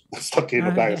had, stuck it in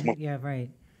the bag. Yeah, right.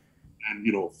 And,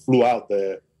 flew out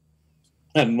there.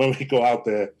 And when we go out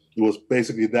there, it was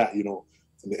basically that, in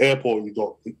the airport, you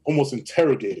got almost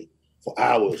interrogated for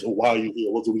hours. Or why are you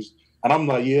here? What's all this? And I'm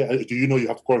like, yeah, do you know you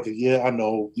have to quarantine? Yeah, I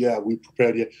know. Yeah, we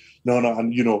prepared. Yeah. No.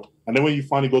 And, and then when you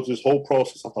finally go through this whole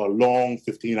process after a long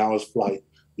 15 hours flight,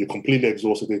 you're completely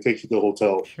exhausted. They take you to the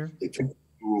hotel. Sure. They take you to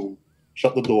the room,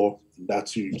 shut the door, and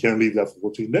that's you. You can't leave that for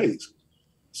 14 days.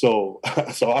 So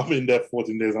I'm in there for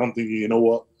 14 days. I'm thinking, you know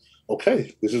what?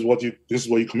 Okay, this is what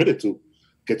you committed to.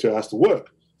 Get your ass to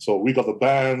work. So we got the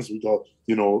bands, we got,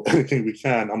 anything we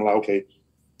can. I'm like, okay,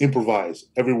 improvise.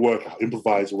 Every workout,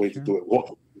 improvise a way to do it.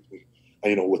 Walk.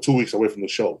 And, we're 2 weeks away from the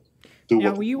show.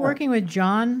 Now, were you working with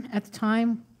John at the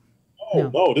time?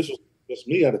 No, this was just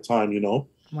me at the time,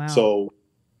 Wow. So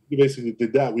we basically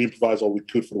did that. We improvised all we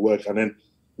could for the work. And then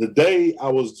the day I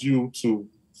was due to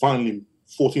finally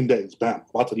 14 days, bam,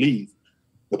 about to leave,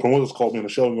 the promoters called me on the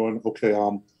show and going, okay,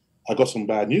 I got some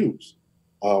bad news.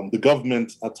 The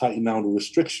government are tightening down the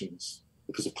restrictions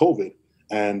because of COVID,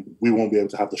 and we won't be able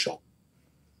to have the show.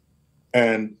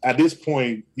 And at this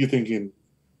point, you're thinking,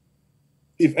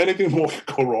 if anything more could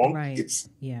go wrong, Right. it's,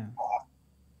 Yeah.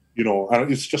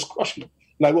 And it's just crushing.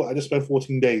 Like, well, I just spent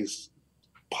 14 days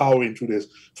powering through this,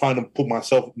 trying to put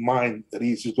myself mind at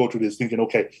ease to go through this, thinking,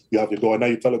 okay, you have to go. And now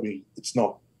you're telling me it's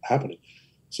not happening.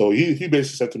 So he basically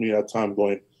said to me at the time,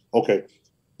 going, okay,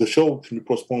 the show can be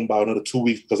postponed by another 2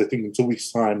 weeks because I think in 2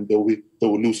 weeks' time they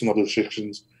will loosen up the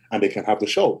restrictions and they can have the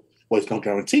show. Well, it's not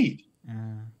guaranteed.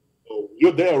 So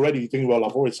you're there already. You think, well,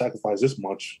 I've already sacrificed this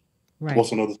much. Right.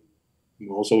 What's another?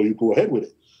 So you go ahead with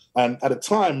it. And at the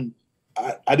time,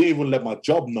 I didn't even let my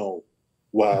job know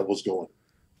where I was going.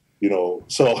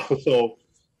 So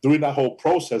during that whole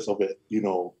process of it,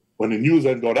 when the news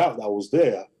then got out that I was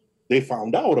there, they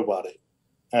found out about it.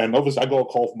 And obviously I got a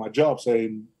call from my job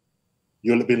saying,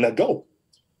 you've been let go.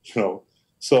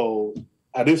 So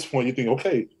at this point you think,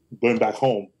 okay, going back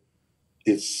home,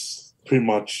 it's pretty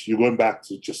much you're going back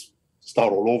to just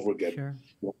start all over again. Sure.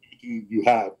 Everything you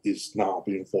have is now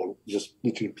being fallen, just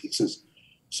literally in pieces.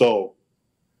 So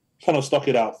kind of stuck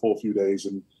it out for a few days.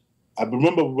 And I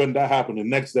remember when that happened, the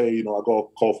next day, I got a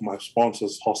call from my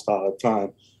sponsors, Hostile at the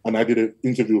time, and I did an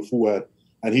interview with Fuad,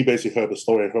 and he basically heard the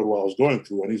story and heard what I was going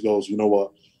through. And he goes, you know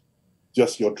what,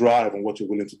 just your drive and what you're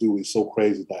willing to do is so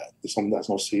crazy that it's something that's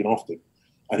not seen often.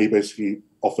 And he basically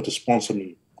offered to sponsor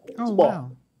me. Oh,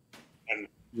 wow. And it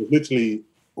was literally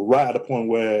right at the point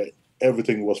where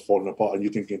everything was falling apart and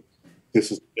you're thinking,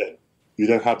 this is it. You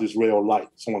then have this ray of light.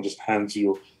 Someone just hands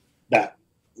you that.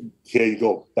 Here you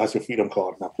go. That's your freedom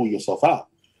card. Now pull yourself out,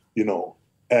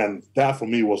 And that for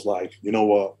me was like, you know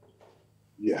what?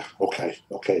 Yeah, okay.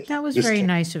 That was very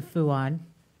nice of Fuad.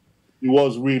 He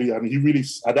was really, he really,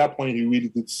 at that point, he really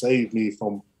did save me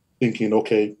from thinking,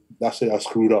 okay, that's it, I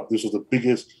screwed up. This was the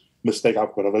biggest mistake I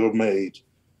could have ever made.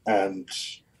 And,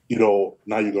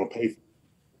 now you're going to pay for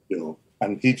it,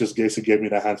 And he just basically gave me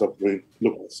the hands up, going,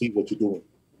 look, I see what you're doing.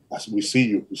 We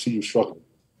see you struggling,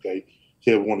 okay?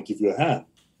 Here, we want to give you a hand.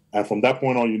 And from that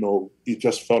point on, it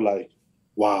just felt like,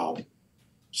 wow,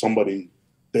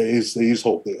 there is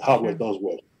hope. The hard work does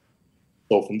work.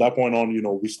 So from that point on,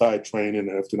 we started training and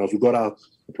everything else. We got out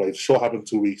to play. The show happened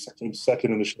 2 weeks. I came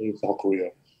second in the show in South Korea.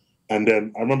 And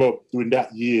then I remember during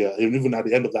that year, and even at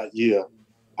the end of that year,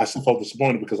 I still felt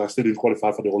disappointed because I still didn't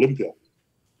qualify for the Olympia.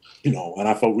 And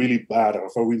I felt really bad, and I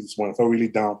felt really disappointed. I felt really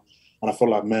down. And I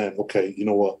felt like, man, okay, you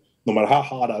know what? No matter how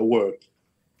hard I work,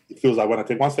 it feels like when I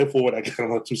take one step forward, I get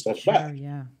another 2 steps back.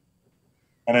 Yeah.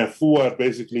 And then Fuad,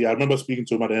 basically, I remember speaking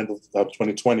to him at the end of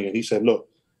 2020, and he said, look,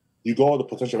 you got all the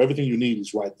potential. Everything you need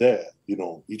is right there.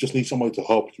 You just need somebody to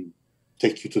help you,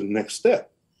 take you to the next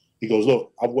step. He goes,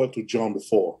 look, I've worked with John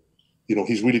before.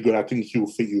 He's really good. I think he will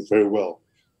fit you very well.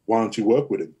 Why don't you work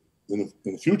with him in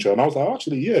the future? And I was like,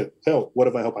 actually, yeah, hell,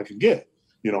 whatever help I can get.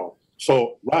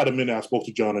 So right the minute I spoke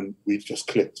to John and we just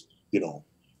clicked,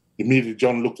 Immediately,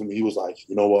 John looked at me. He was like,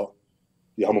 you know what?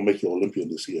 Yeah, I'm going to make you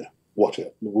Olympian this year. Watch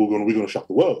it. We're going to shock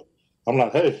the world. I'm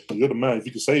like, hey, you're the man. If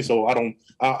you can say so, I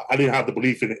didn't have the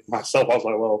belief in it myself. I was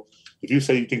like, well, if you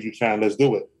say you think you can, let's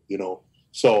do it,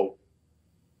 So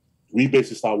we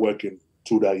basically started working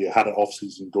through that year, had an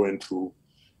off-season going through,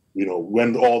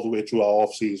 went all the way through our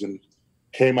off-season,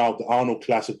 came out the Arnold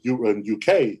Classic in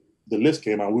UK. The list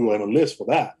came out. We were on a list for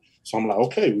that. So I'm like,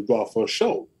 okay, we got our first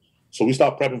show. So we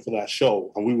started prepping for that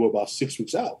show, and we were about 6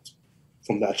 weeks out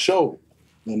from that show.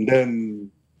 And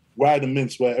then right in the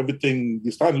midst where everything,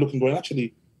 you started looking, going,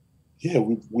 actually, yeah,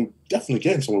 we're definitely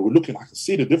getting somewhere. We're looking, I can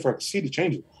see the difference, I can see the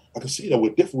changes. I can see that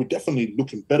we're definitely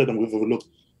looking better than we've ever looked.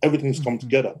 Everything's come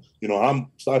together. I'm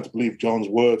starting to believe John's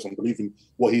words and believing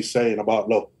what he's saying about,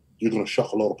 look, you're going to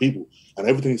shock a lot of people. And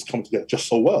everything's come together just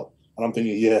so well. And I'm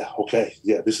thinking, yeah, okay,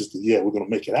 yeah, this is the year we're going to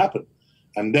make it happen.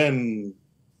 And then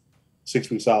 6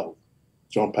 weeks out,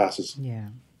 John passes. Yeah.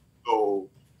 So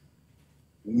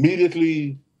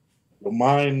immediately, the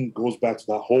mind goes back to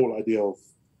that whole idea of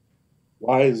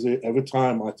why is it every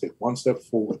time I take one step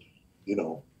forward,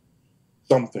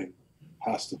 something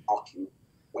has to knock you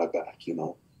right back,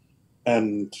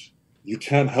 And you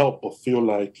can't help but feel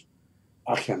like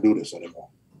I can't do this anymore.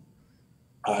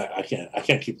 I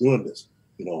can't keep doing this.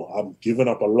 I'm giving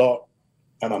up a lot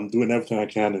and I'm doing everything I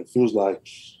can. And it feels like,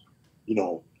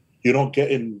 you're not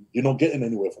getting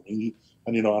anywhere from me.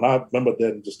 And I remember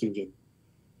then just thinking,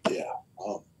 yeah,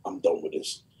 I'm done with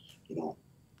this,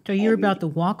 So you're about to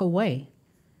walk away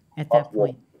at that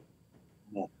point.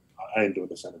 No, I ain't doing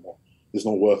this anymore. It's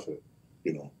not worth it,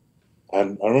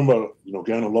 And I remember,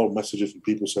 getting a lot of messages from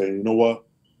people saying, you know what,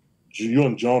 you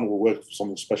and John will work for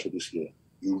something special this year.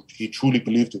 He truly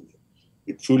believed in you.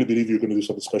 He truly believed you're going to do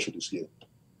something special this year.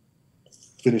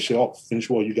 Finish it up. Finish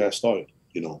what you guys started,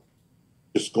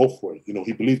 just go for it. You know,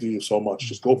 he believed in you so much,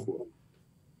 just go for it.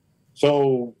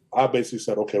 So I basically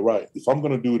said, okay, right, if I'm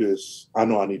going to do this, I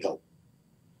know I need help.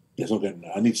 There's no getting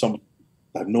there. I need someone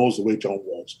that knows the way John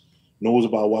works, knows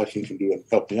about what he can do and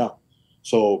help me out.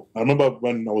 So I remember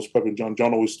when I was prepping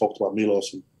John always talked about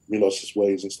Milos and Milos's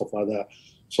ways and stuff like that.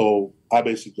 So I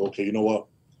basically go, okay, you know what?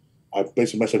 I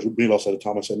basically messaged with Milos at the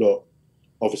time. I said, look,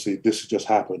 obviously this has just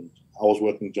happened. I was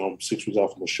working with John 6 weeks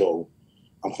out from the show.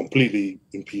 I'm completely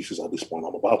in pieces at this point.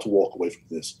 I'm about to walk away from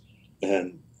this.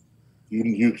 And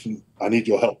I need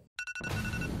your help.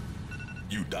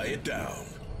 You diet down,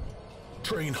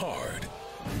 train hard,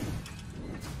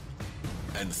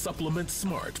 and supplement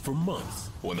smart for months.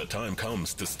 When the time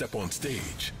comes to step on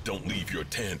stage, don't leave your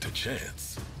tan to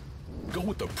chance. Go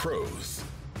with the pros.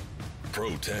 Pro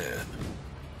Tan.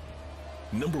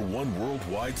 #1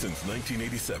 worldwide since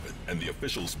 1987 and the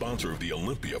official sponsor of the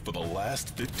Olympia for the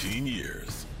last 15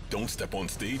 years. Don't step on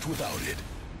stage without it.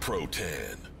 Pro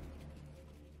Tan.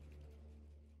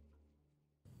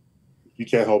 You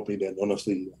can't help me, then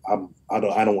honestly, I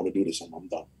don't want to do this. I'm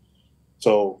done.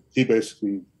 So he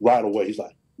basically right away he's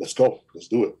like, let's go, let's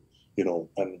do it, you know.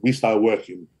 And we started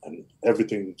working, and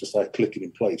everything just started clicking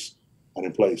in place.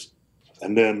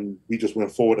 And then we just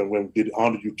went forward and when we did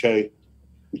 100 UK,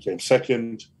 we came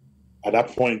second. At that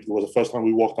point, it was the first time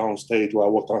we walked on stage where I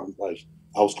walked on like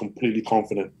I was completely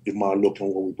confident in my look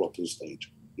and what we brought to the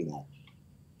stage, you know.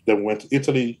 Then we went to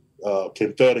Italy,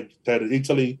 came third in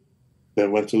Italy.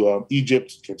 Then went to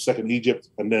Egypt, came second in Egypt.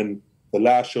 And then the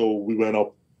last show we went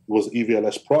up was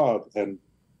EVLS Prague. And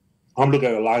I'm looking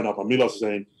at the lineup, and Milos is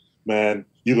saying, man,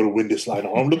 you're going to win this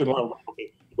lineup. I'm looking at the lineup.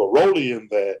 Okay, you got Rolly in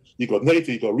there. You got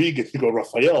Nathan. You got Regan. You got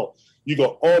Raphael. You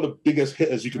got all the biggest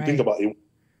hitters you can think about.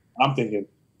 I'm thinking,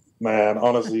 man,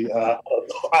 honestly, I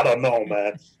don't know,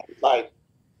 man. Like,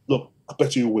 look, I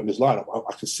bet you win this lineup.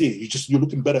 I can see it. You're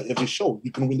looking better every show.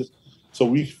 You can win this. So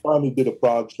we finally did a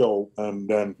Prague show, and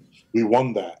then we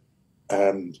won that.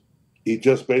 And it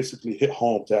just basically hit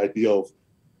home the idea of,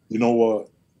 you know what,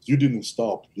 you didn't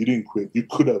stop, you didn't quit. You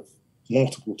could have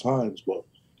multiple times, but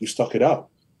you stuck it out.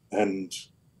 And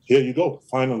here you go,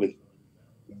 finally.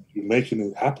 You're making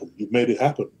it happen. You've made it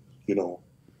happen. You know,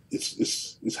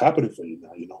 it's happening for you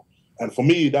now, you know. And for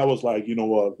me, that was like, you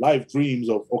know, life dreams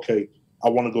of, okay, I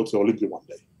want to go to Olympia one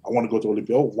day. I want to go to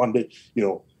Olympia. Oh, one day, you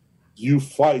know, you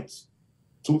fight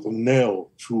tooth and nail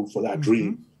through for that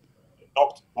dream.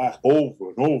 Knocked back over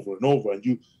and over and over, and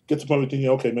you get to the point where you're thinking,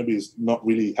 okay, maybe it's not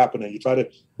really happening. You try to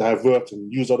divert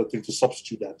and use other things to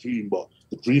substitute that dream, but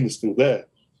the dream is still there.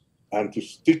 And to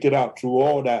stick it out through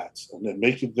all that and then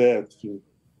make it there,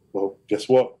 well, guess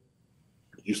what?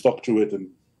 You stuck through it, and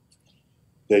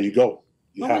there you go.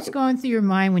 What was going through your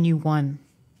mind when you won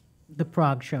the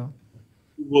Prague show?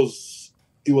 It was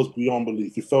beyond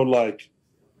belief. It felt like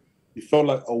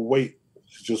a weight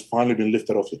has just finally been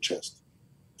lifted off your chest.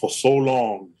 For so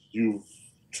long, you've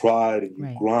tried and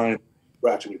you grind,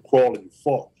 scratch and you crawl and you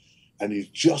fought, and you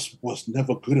just was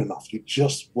never good enough. You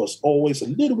just was always a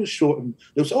little bit short. And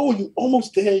there was, oh, you're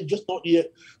almost there, you're just not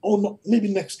yet. Oh, no,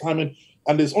 maybe next time.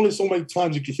 And there's only so many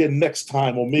times you can hear next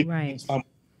time or maybe next time.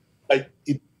 Like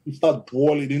it start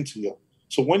boiling into you.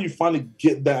 So when you finally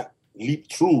get that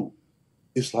leap through,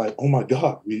 it's like, oh my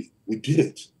God, we did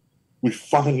it. We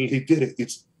finally did it.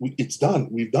 It's done.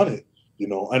 We've done it, you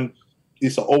know. And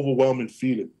it's an overwhelming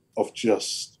feeling of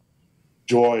just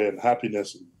joy and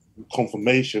happiness and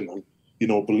confirmation and, you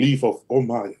know, belief of, oh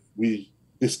my,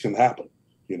 this can happen,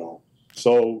 you know.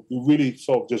 So it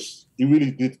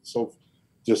really did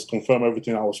just confirm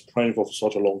everything I was praying for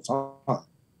such a long time.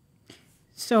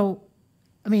 So,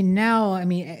 I mean, now,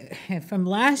 from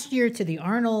last year to the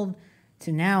Arnold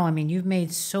to now, I mean, you've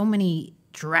made so many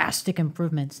drastic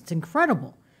improvements. It's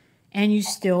incredible. And you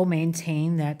still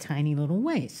maintain that tiny little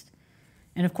waist.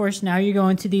 And of course, now you're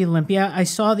going to the Olympia. I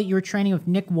saw that you were training with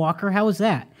Nick Walker. How was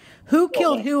that? Who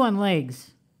killed who on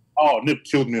legs? Oh, Nick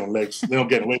killed me on legs. They don't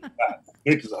get away from that.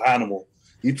 Nick is an animal.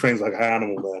 He trains like an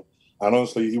animal, man. And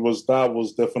honestly, that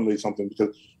was definitely something,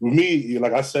 because with me,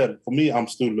 like I said, for me, I'm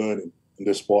still learning in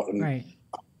this sport. And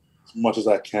as much as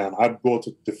I can, I go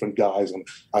to different guys and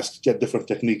I get different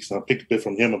techniques, and I pick a bit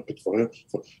from him and pick from him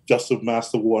just to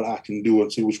master what I can do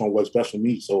and see which one works best for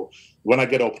me. So when I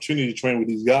get an opportunity to train with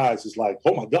these guys, it's like,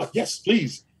 oh my God, yes,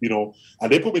 please, you know.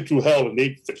 And they put me through hell and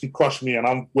they freaking crush me, and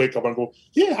I wake up and go,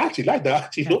 yeah, I actually like that. I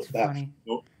actually love that. You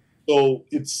know? So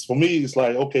for me, it's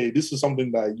like, okay, this is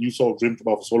something that you sort of dreamed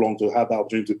about for so long, to have the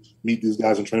opportunity to meet these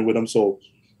guys and train with them. So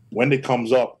when it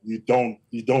comes up, you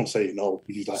don't say no.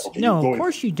 You're like, okay, no, of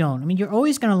course you don't. I mean, you're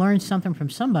always going to learn something from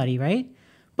somebody, right?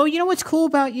 But you know what's cool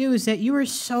about you is that you are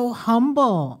so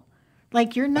humble,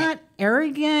 Like you're not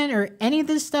arrogant or any of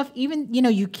this stuff. Even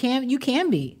you can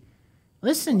be.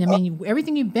 Listen, I mean,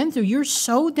 everything you've been through, you're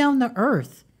so down to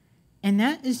earth, and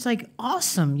that is like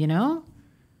awesome.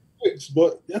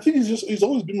 But I think he's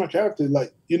always been my character.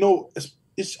 Like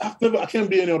I can't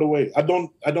be any other way. I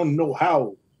don't know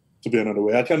how to be another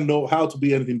way. I can't know how to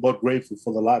be anything but grateful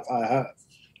for the life I have.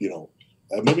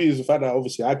 Maybe it's the fact that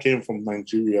obviously I came from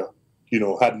Nigeria.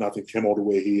 Had nothing, came all the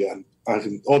way here,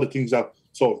 and all the things I've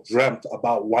sort of dreamt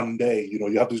about one day.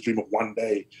 You have this dream of one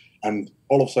day, and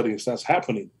all of a sudden it starts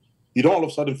happening. You don't all of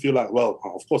a sudden feel like, well,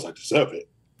 of course I deserve it.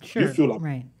 Sure, you feel like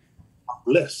right. I'm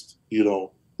blessed.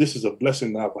 This is a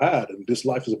blessing that I've had, and this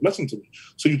life is a blessing to me.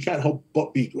 So you can't help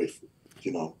but be grateful.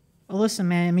 Well, listen,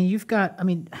 man. I mean, you've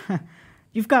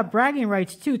got bragging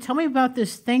rights too. Tell me about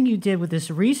this thing you did with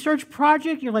this research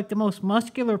project. You're like the most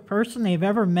muscular person they've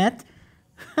ever met.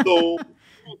 So,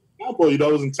 Tampa, I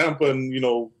was in Tampa, and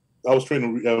I was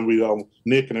training with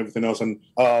Nick and everything else, and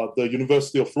the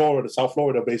University of Florida, South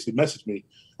Florida, basically messaged me,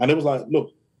 and it was like,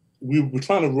 look, we're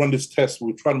trying to run this test.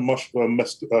 We're trying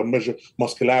to measure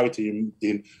muscularity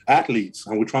in athletes,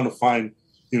 and we're trying to find,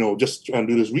 just trying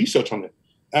to do this research on it.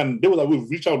 And they were like, we've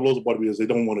reached out to loads of bodybuilders. They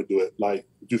don't want to do it. Like,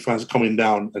 do fans coming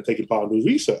down and taking part in the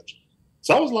research?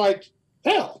 So I was like,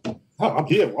 hell, I'm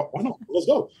here. Why not? Let's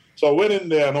go. So I went in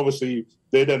there, and obviously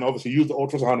they then use the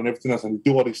ultrasound and everything else, and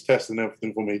do all these tests and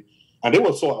everything for me. And they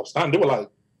were so outstanding. They were like,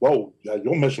 whoa, yeah,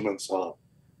 your measurements are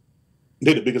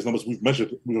they're the biggest numbers we've ever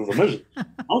measured. I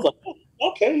was like, oh,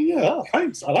 okay, yeah,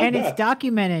 thanks. I like and that. It's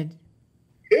documented.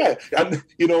 Yeah, and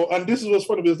and this is what's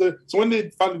funny because so when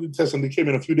they finally did the test and they came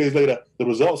in a few days later, the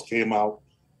results came out,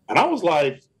 and I was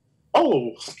like,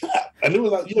 oh, snap. And it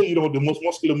was like, the most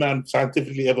muscular man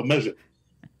scientifically ever measured.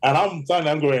 And I'm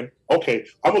going, okay,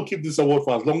 I'm gonna keep this award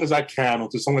for as long as I can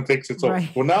until someone takes it. So right.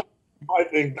 Well, now I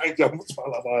think, thank you,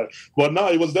 but no,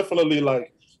 it was definitely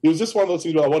like it was just one of those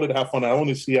things where I wanted to have fun. And I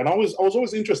wanted to see, and I was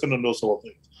always interested in those sort of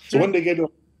things. Sure. So when they gave me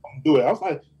to do it, I was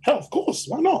like, hell, of course,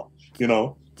 why not?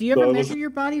 Do you ever measure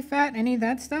your body fat, any of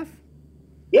that stuff?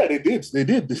 Yeah, they did. They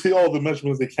did all the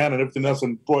measurements they can and everything else,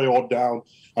 and put it all down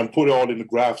and put it all in the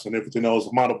graphs and everything else,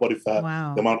 amount of body fat,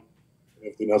 wow. the amount of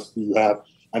everything else you have,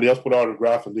 and they just put it all in the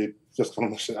graph and they just kind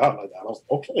of measure it out like that. I was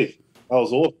like, okay, that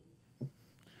was awesome.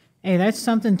 Hey, that's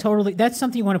something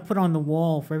you want to put on the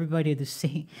wall for everybody to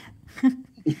see.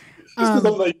 It's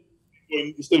like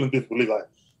you're still in disbelief, like,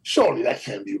 surely that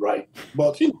can't be right.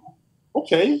 But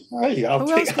okay, hey,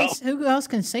 who else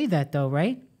can say that though,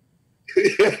 right?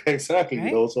 Yeah, exactly.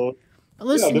 Right? So but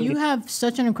listen, you have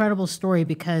such an incredible story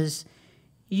because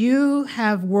you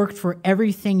have worked for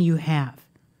everything you have,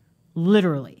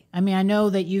 literally. I mean, I know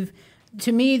that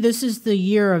to me, this is the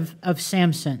year of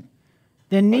Samson.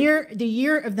 The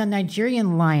year of the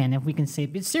Nigerian lion, if we can say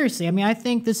it. But seriously, I mean, I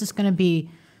think this is going to be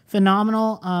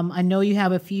phenomenal. I know you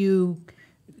have a few,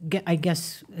 I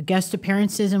guess, guest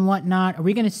appearances and whatnot. Are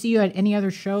we going to see you at any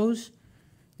other shows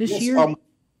this year? I'm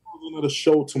doing another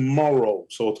show tomorrow.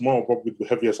 So tomorrow probably the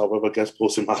heaviest I've ever guest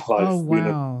posted in my life. Oh,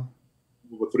 wow.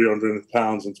 Over 300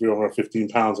 pounds and 315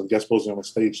 pounds and guest posting on the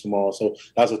stage tomorrow. So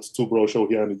that's a two-bro show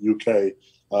here in the UK.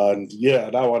 And yeah,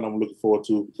 that one I'm looking forward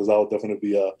to because that will definitely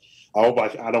be I hope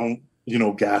I don't,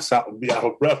 gas out and be out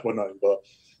of breath or nothing. But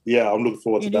yeah, I'm looking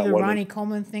forward to that one. You do the Ronnie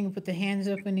Coleman thing, put the hands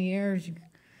up in the air as you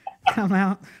come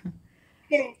out.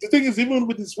 The thing is, even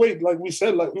with this weight, like we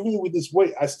said, even with this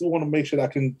weight, I still want to make sure that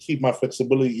I can keep my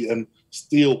flexibility and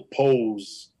still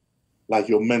pose like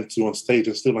you're meant to on stage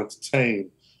and still entertain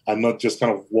and not just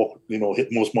kind of walk, hit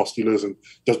most musculars and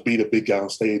just be the big guy on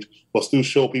stage, but still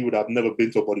show people that have never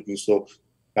been to a bodybuilding show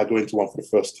that go into one for the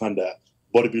first time that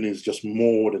bodybuilding is just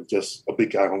more than just a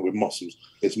big guy on with muscles.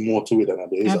 It's more to it than that.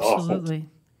 It's absolutely.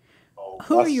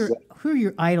 Who are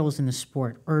your idols in the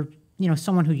sport, or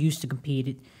someone who used to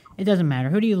compete? It doesn't matter.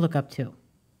 Who do you look up to?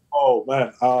 Oh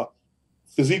man,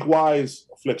 physique wise,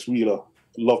 Flex Wheeler,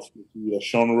 love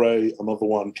Sean Ray, another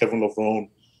one, Kevin Lavrone,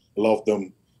 love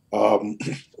them.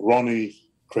 Ronnie,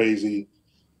 crazy,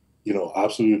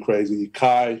 absolutely crazy.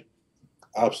 Kai,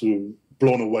 absolutely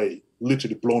blown away.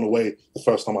 Literally blown away the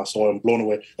first time I saw him, blown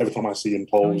away every time I see him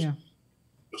pose. Oh, yeah.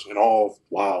 Just in awe,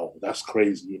 wow, that's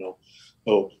crazy,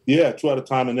 So yeah, 2 at a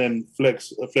time. And then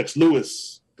Flex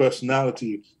Lewis,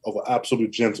 personality of an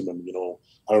absolute gentleman,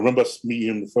 I remember meeting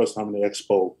him the first time in the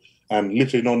expo and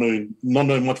literally not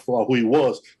knowing much about who he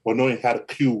was, but knowing he had a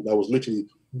queue that was literally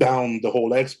down the whole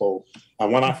expo.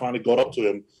 And when I finally got up to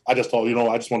him, I just thought,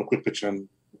 I just want a quick picture and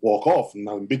walk off, and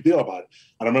nothing big deal about it.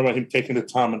 And I remember him taking the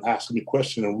time and asking me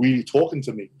questions and really talking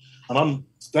to me. And I'm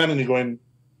standing there going,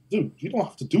 dude, you don't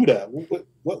have to do that.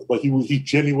 What? But he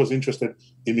genuinely was interested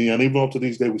in me, and even up to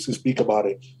this day, we still speak about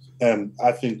it. And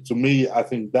I think, to me, I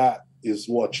think that is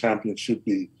what a champion should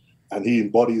be, and he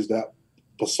embodies that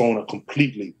persona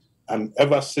completely. And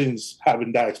ever since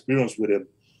having that experience with him,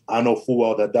 I know full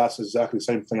well that that's exactly the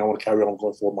same thing I want to carry on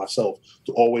going for myself,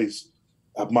 to always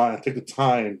admire and take the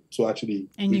time to actually.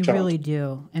 And you really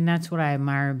do. And that's what I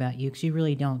admire about you, because you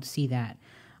really don't see that.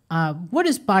 What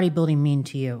does bodybuilding mean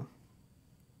to you?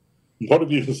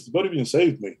 Bodybuilding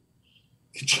saved me.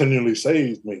 It genuinely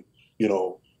saved me. You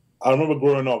know, I remember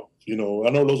growing up, you know,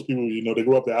 I know those people, you know, they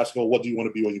grow up, they ask, oh, what do you want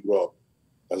to be when you grow up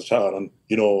as a child? And,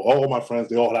 you know, all my friends,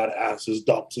 they all had answers,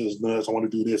 doctors, nurse, I want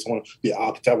to do this, I want to be an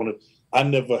architect, I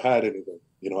never had anything.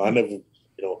 You know, I never, you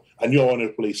know, I knew I wanted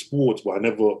to play sports, but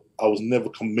I was never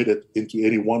committed into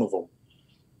any one of them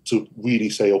to really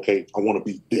say, okay, I want to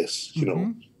be this, you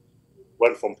know.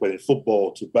 Went from playing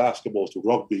football to basketball to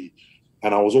rugby,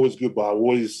 and I was always good, but I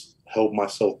always held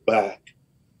myself back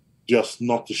just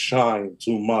not to shine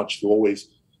too much, to always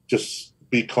just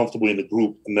be comfortable in the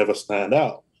group and never stand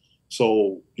out.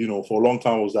 So, you know, for a long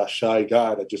time I was that shy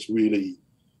guy that just really,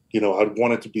 you know, I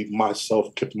wanted to be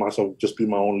myself, kept myself, just be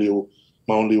my own little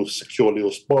secure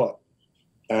little spot.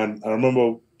 And I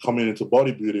remember coming into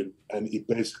bodybuilding, and it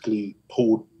basically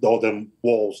pulled all them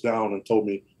walls down and told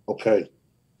me, okay,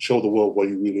 show the world what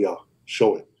you really are.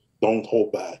 Show it. Don't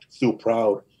hold back. Feel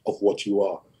proud of what you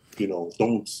are. You know,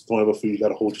 don't ever feel you got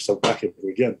to hold yourself back ever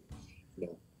again. You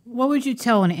know. What would you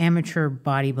tell an amateur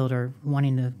bodybuilder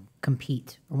wanting to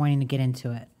compete or wanting to get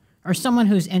into it, or someone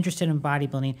who's interested in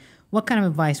bodybuilding? What kind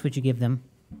of advice would you give them?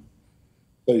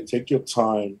 Say, take your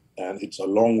time, and it's a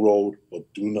long road,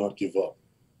 but do not give up.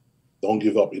 Don't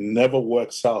give up. It never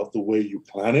works out the way you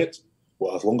plan it.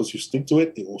 Well, as long as you stick to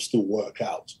it, it will still work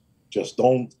out. Just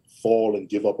don't fall and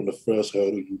give up on the first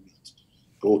hurdle you meet.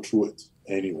 Go through it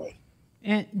anyway.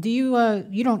 And do you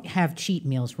you don't have cheat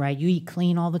meals, right? You eat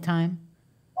clean all the time?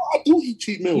 I do eat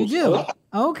cheat meals. You do?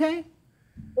 Okay.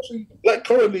 Like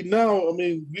currently now, I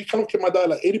mean, we kind of keep my diet,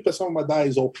 like 80% of my diet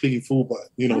is all clean food, but,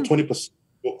 you know, 20%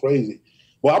 go crazy.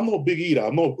 Well, I'm no big eater.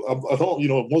 I don't, you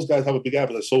know, most guys have a big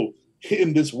appetite. So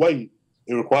hitting this weight,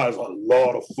 it requires a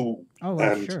lot of food. Oh,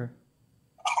 well, sure.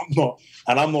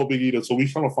 I'm not a big eater, so we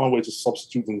trying to find ways to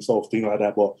substitute themselves, things like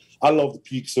that. But I love the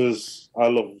pizzas. I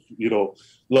love, you know,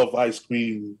 ice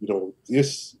cream. You know,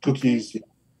 yes, cookies.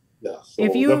 Yeah. So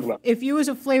if you was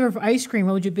a flavor of ice cream,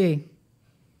 what would you be?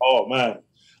 Oh man,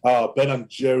 Ben and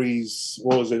Jerry's.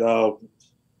 What was it?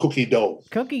 Cookie dough.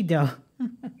 Cookie dough. I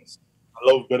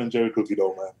love Ben and Jerry cookie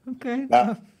dough, man.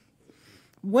 Okay.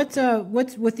 What's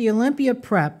with the Olympia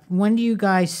prep? When do you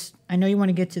guys? I know you want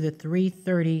to get to the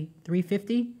 330,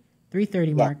 350,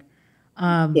 330 mark.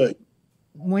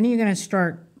 When are you going to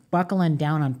start buckling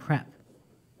down on prep?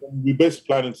 We're basically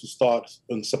planning to start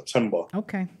in September.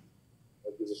 Okay.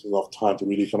 That gives us enough time to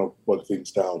really kind of work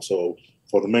things down. So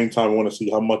for the main time, we want to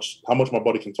see how much my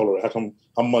body can tolerate.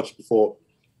 How much before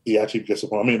he actually gets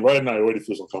upon. I mean, right now, it already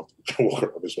feels uncomfortable to walk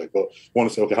around this way, but I want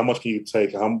to say, okay, how much can you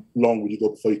take? How long will you go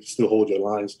before you can still hold your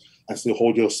lines and still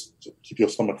keep your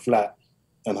stomach flat?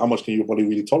 And how much can your body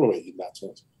really tolerate in that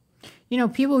sense? You know,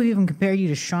 people even compare you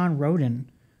to Sean Roden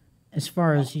as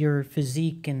far as your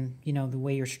physique and, you know, the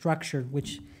way you're structured,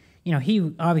 which, you know,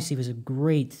 he obviously was a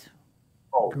great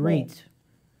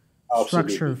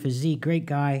structure, physique, great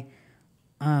guy.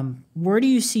 Where do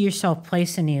you see yourself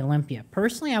placing the Olympia?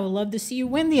 Personally, I would love to see you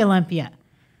win the Olympia.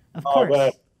 Of course.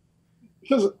 Man.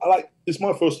 Because it's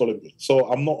my first Olympic,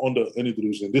 so I'm not under any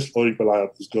delusion. This Olympic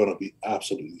lineup is going to be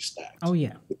absolutely stacked. Oh,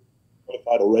 yeah.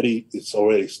 Qualified already, it's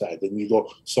already stacked. And you got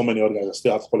so many other guys that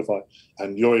still have to qualify,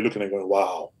 and you're already looking at going,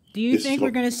 wow. Do you think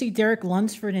we're going to see Derek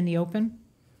Lunsford in the Open?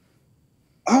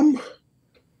 I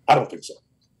don't think so.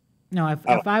 No,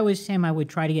 if I was him, I would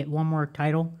try to get one more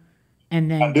title and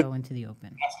then go into the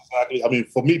Open. That's exactly. I mean,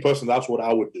 for me personally, that's what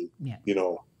I would do. Yeah. You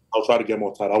know, I'll try to get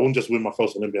more title. I wouldn't just win my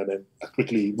first Olympia and then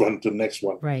quickly run to the next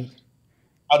one. Right.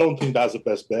 I don't think that's the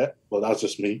best bet, but that's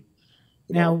just me.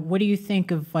 Now, what do you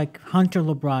think of like Hunter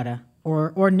Labrada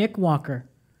or Nick Walker?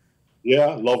 Yeah,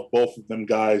 I love both of them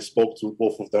guys. Spoke to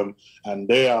both of them, and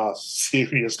they are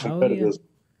serious competitors. Oh,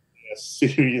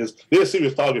 yeah. They're a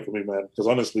serious target for me, man. Because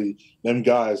honestly, them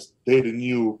guys, they're the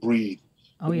new breed.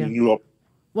 Oh, yeah.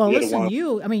 Well, listen,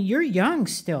 you're young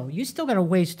still. You still got a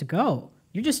ways to go.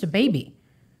 You're just a baby.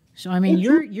 So, I mean,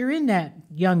 you're in that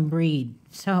young breed.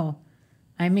 So,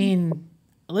 I mean,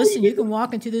 listen, you can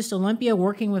walk into this Olympia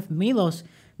working with Milos.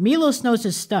 Milos knows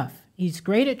his stuff. He's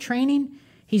great at training.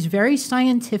 He's very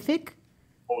scientific.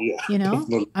 Oh, yeah. You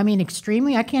know? I mean,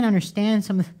 extremely. I can't understand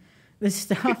some of this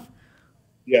stuff.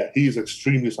 Yeah, he's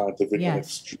extremely scientific.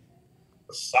 Yes.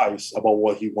 precise about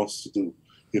what he wants to do,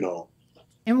 you know.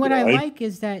 And what I Right? like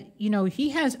is that, he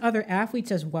has other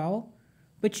athletes as well,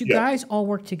 but you Yeah. guys all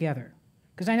work together.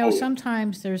 Because I know Oh, yeah.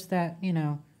 sometimes there's that,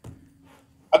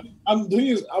 I'm doing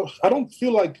is I don't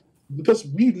feel like, because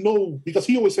we know, because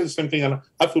he always says the same thing, and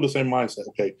I feel the same mindset.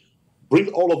 Okay, bring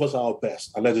all of us our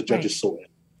best and let the judges Right. sort it.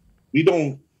 We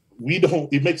don't.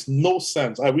 It makes no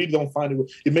sense. I really don't find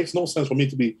it. It makes no sense for me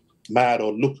to be mad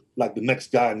or look like the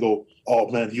next guy and go, "Oh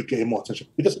man, you gave more attention,"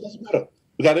 because it doesn't matter.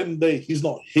 Because at the end of the day, he's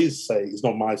not his say. It's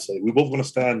not my say. We're both going to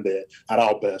stand there at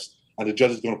our best, and the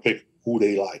judge is going to pick who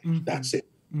they like. Mhm. That's it.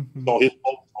 Mhm. It's not his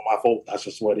fault. It's not my fault. That's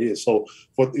just what it is. So,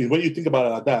 when you think about it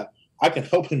like that, I can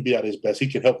help him be at his best. He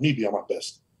can help me be at my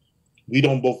best. We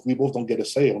both don't get a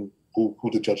say on who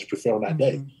the judges prefer on that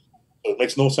day. Mhm. So it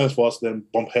makes no sense for us to then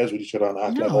bump heads with each other and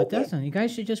act like, No, oh, it man. doesn't. You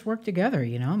guys should just work together,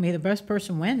 May the best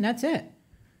person win. That's it.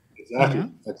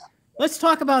 Exactly. Let's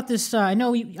talk about this. I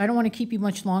know I don't want to keep you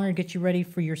much longer and get you ready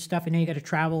for your stuff. I know you got to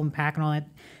travel and pack and all that.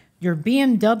 Your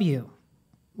BMW.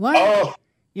 What? Oh,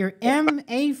 Your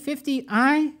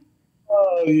MA50i?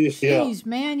 yeah. Jeez,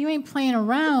 man, you ain't playing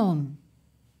around.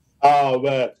 Oh,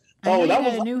 man. I know Oh, you that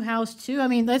got was a new house too. I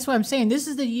mean, that's what I'm saying. This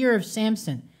is the year of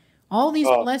Samson. All these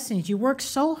blessings you worked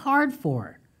so hard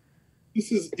for.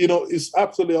 this is, it's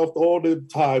absolutely after all the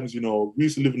times, we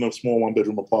used to live in a small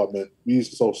one-bedroom apartment. We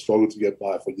used to sort of struggle to get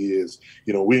by for years.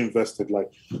 We invested, like,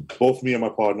 both me and my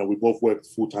partner, we both worked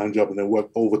full-time job and then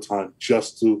worked overtime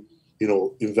just to,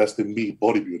 invest in me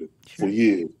bodybuilding for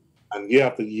years. And year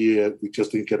after year, we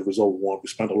just didn't get the result we want. We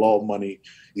spent a lot of money.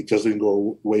 It just didn't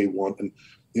go the way we want. And,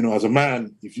 as a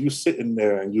man, if you're sitting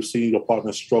there and you see your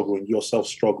partner struggle and yourself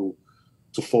struggle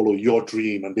to follow your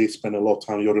dream and they spend a lot of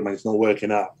time on your dream and it's not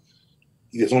working out,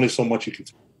 there's only so much you can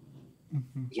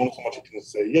There's only so much you can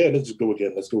say, yeah, let's just go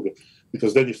again,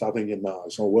 because then you start thinking, no,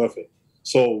 it's not worth it.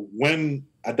 So when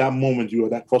at that moment you're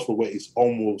at that crossroad where it's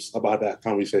almost about that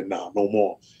time we say, nah, no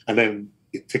more. And then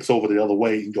it takes over the other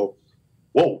way and go,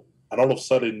 whoa. And all of a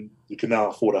sudden you can now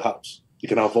afford a house. You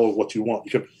can now afford what you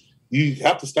want. You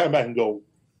have to stand back and go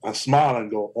and smile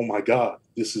and go, oh my God,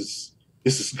 this is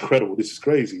incredible. This is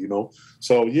crazy,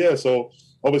 So yeah, so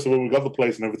obviously when we got the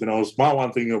place and everything else, my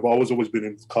one thing, I've always been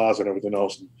in cars and everything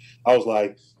else. And I was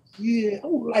like, yeah, I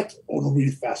would like to own a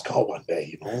really fast car one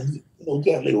day,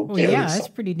 get a little. Well, yeah, that's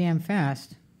pretty damn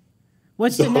fast.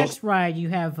 What's the next ride you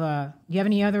have? You have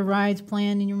any other rides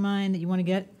planned in your mind that you want to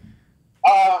get?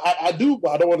 I do,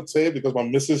 but I don't want to say it because my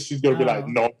missus, she's going to be like,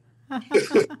 no.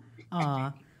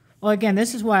 Aw. Well, again,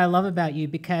 this is what I love about you,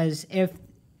 because if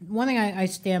one thing I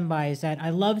stand by is that I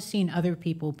love seeing other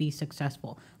people be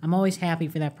successful. I'm always happy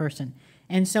for that person.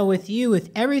 And so with you, with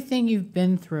everything you've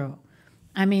been through,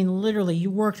 I mean, literally, you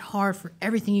worked hard for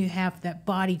everything you have, that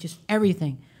body, just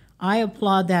everything. I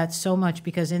applaud that so much,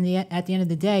 because at the end of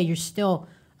the day, you're still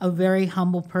a very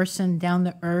humble person, down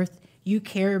to earth. You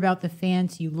care about the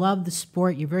fans. You love the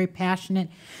sport. You're very passionate.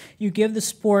 You give the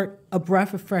sport a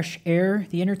breath of fresh air.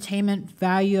 The entertainment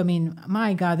value, I mean,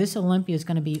 my God, this Olympia is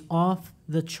going to be off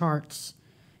the charts.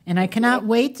 And I cannot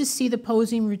wait to see the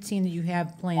posing routine that you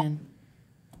have planned.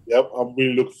 Yep, I'm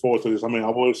really looking forward to this. I mean,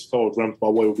 I've always dreamt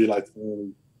about what it would be like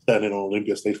standing on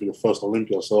Olympia stage for your first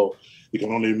Olympia. So you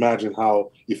can only imagine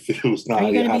how it feels now. Are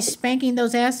you going to be spanking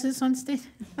those asses on stage?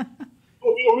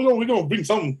 We're going to bring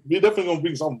something. We're definitely going to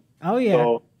bring something. Oh, yeah.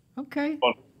 So, okay.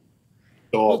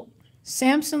 Well,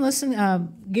 Samson,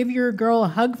 listen, give your girl a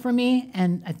hug for me,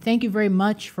 and I thank you very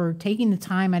much for taking the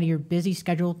time out of your busy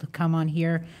schedule to come on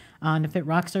here on the Fit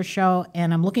Rockstar Show,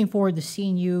 and I'm looking forward to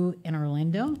seeing you in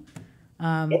Orlando.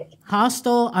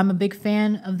 Hostel, I'm a big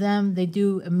fan of them. They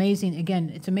do amazing.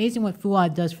 Again, it's amazing what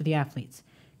Fuad does for the athletes,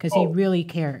 because he really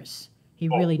cares. He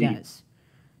really does.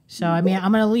 So, I mean,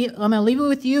 I'm gonna leave it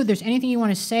with you. If there's anything you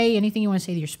want to say, anything you want to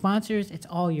say to your sponsors, it's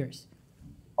all yours.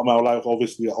 I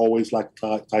always like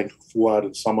to thank Fuad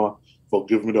and Summer for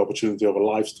giving me the opportunity of a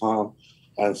lifetime.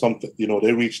 And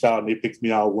they reached out and they picked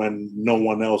me out when no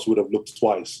one else would have looked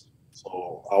twice.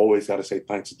 So I always got to say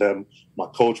thanks to them. My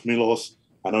coach, Milos,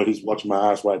 I know he's watching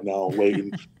my ass right now,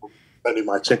 waiting, sending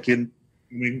my check-in.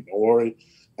 Don't worry.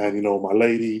 And, my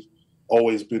lady,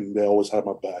 always been there, always had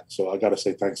my back. So I got to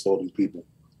say thanks to all these people.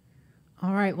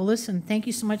 All right. Well, listen, thank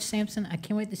you so much, Samson. I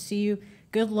can't wait to see you.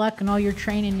 Good luck in all your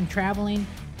training and traveling,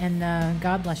 and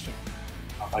God bless you.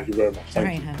 Thank you very much. All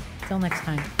right, hon. Till next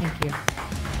time. Thank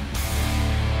you.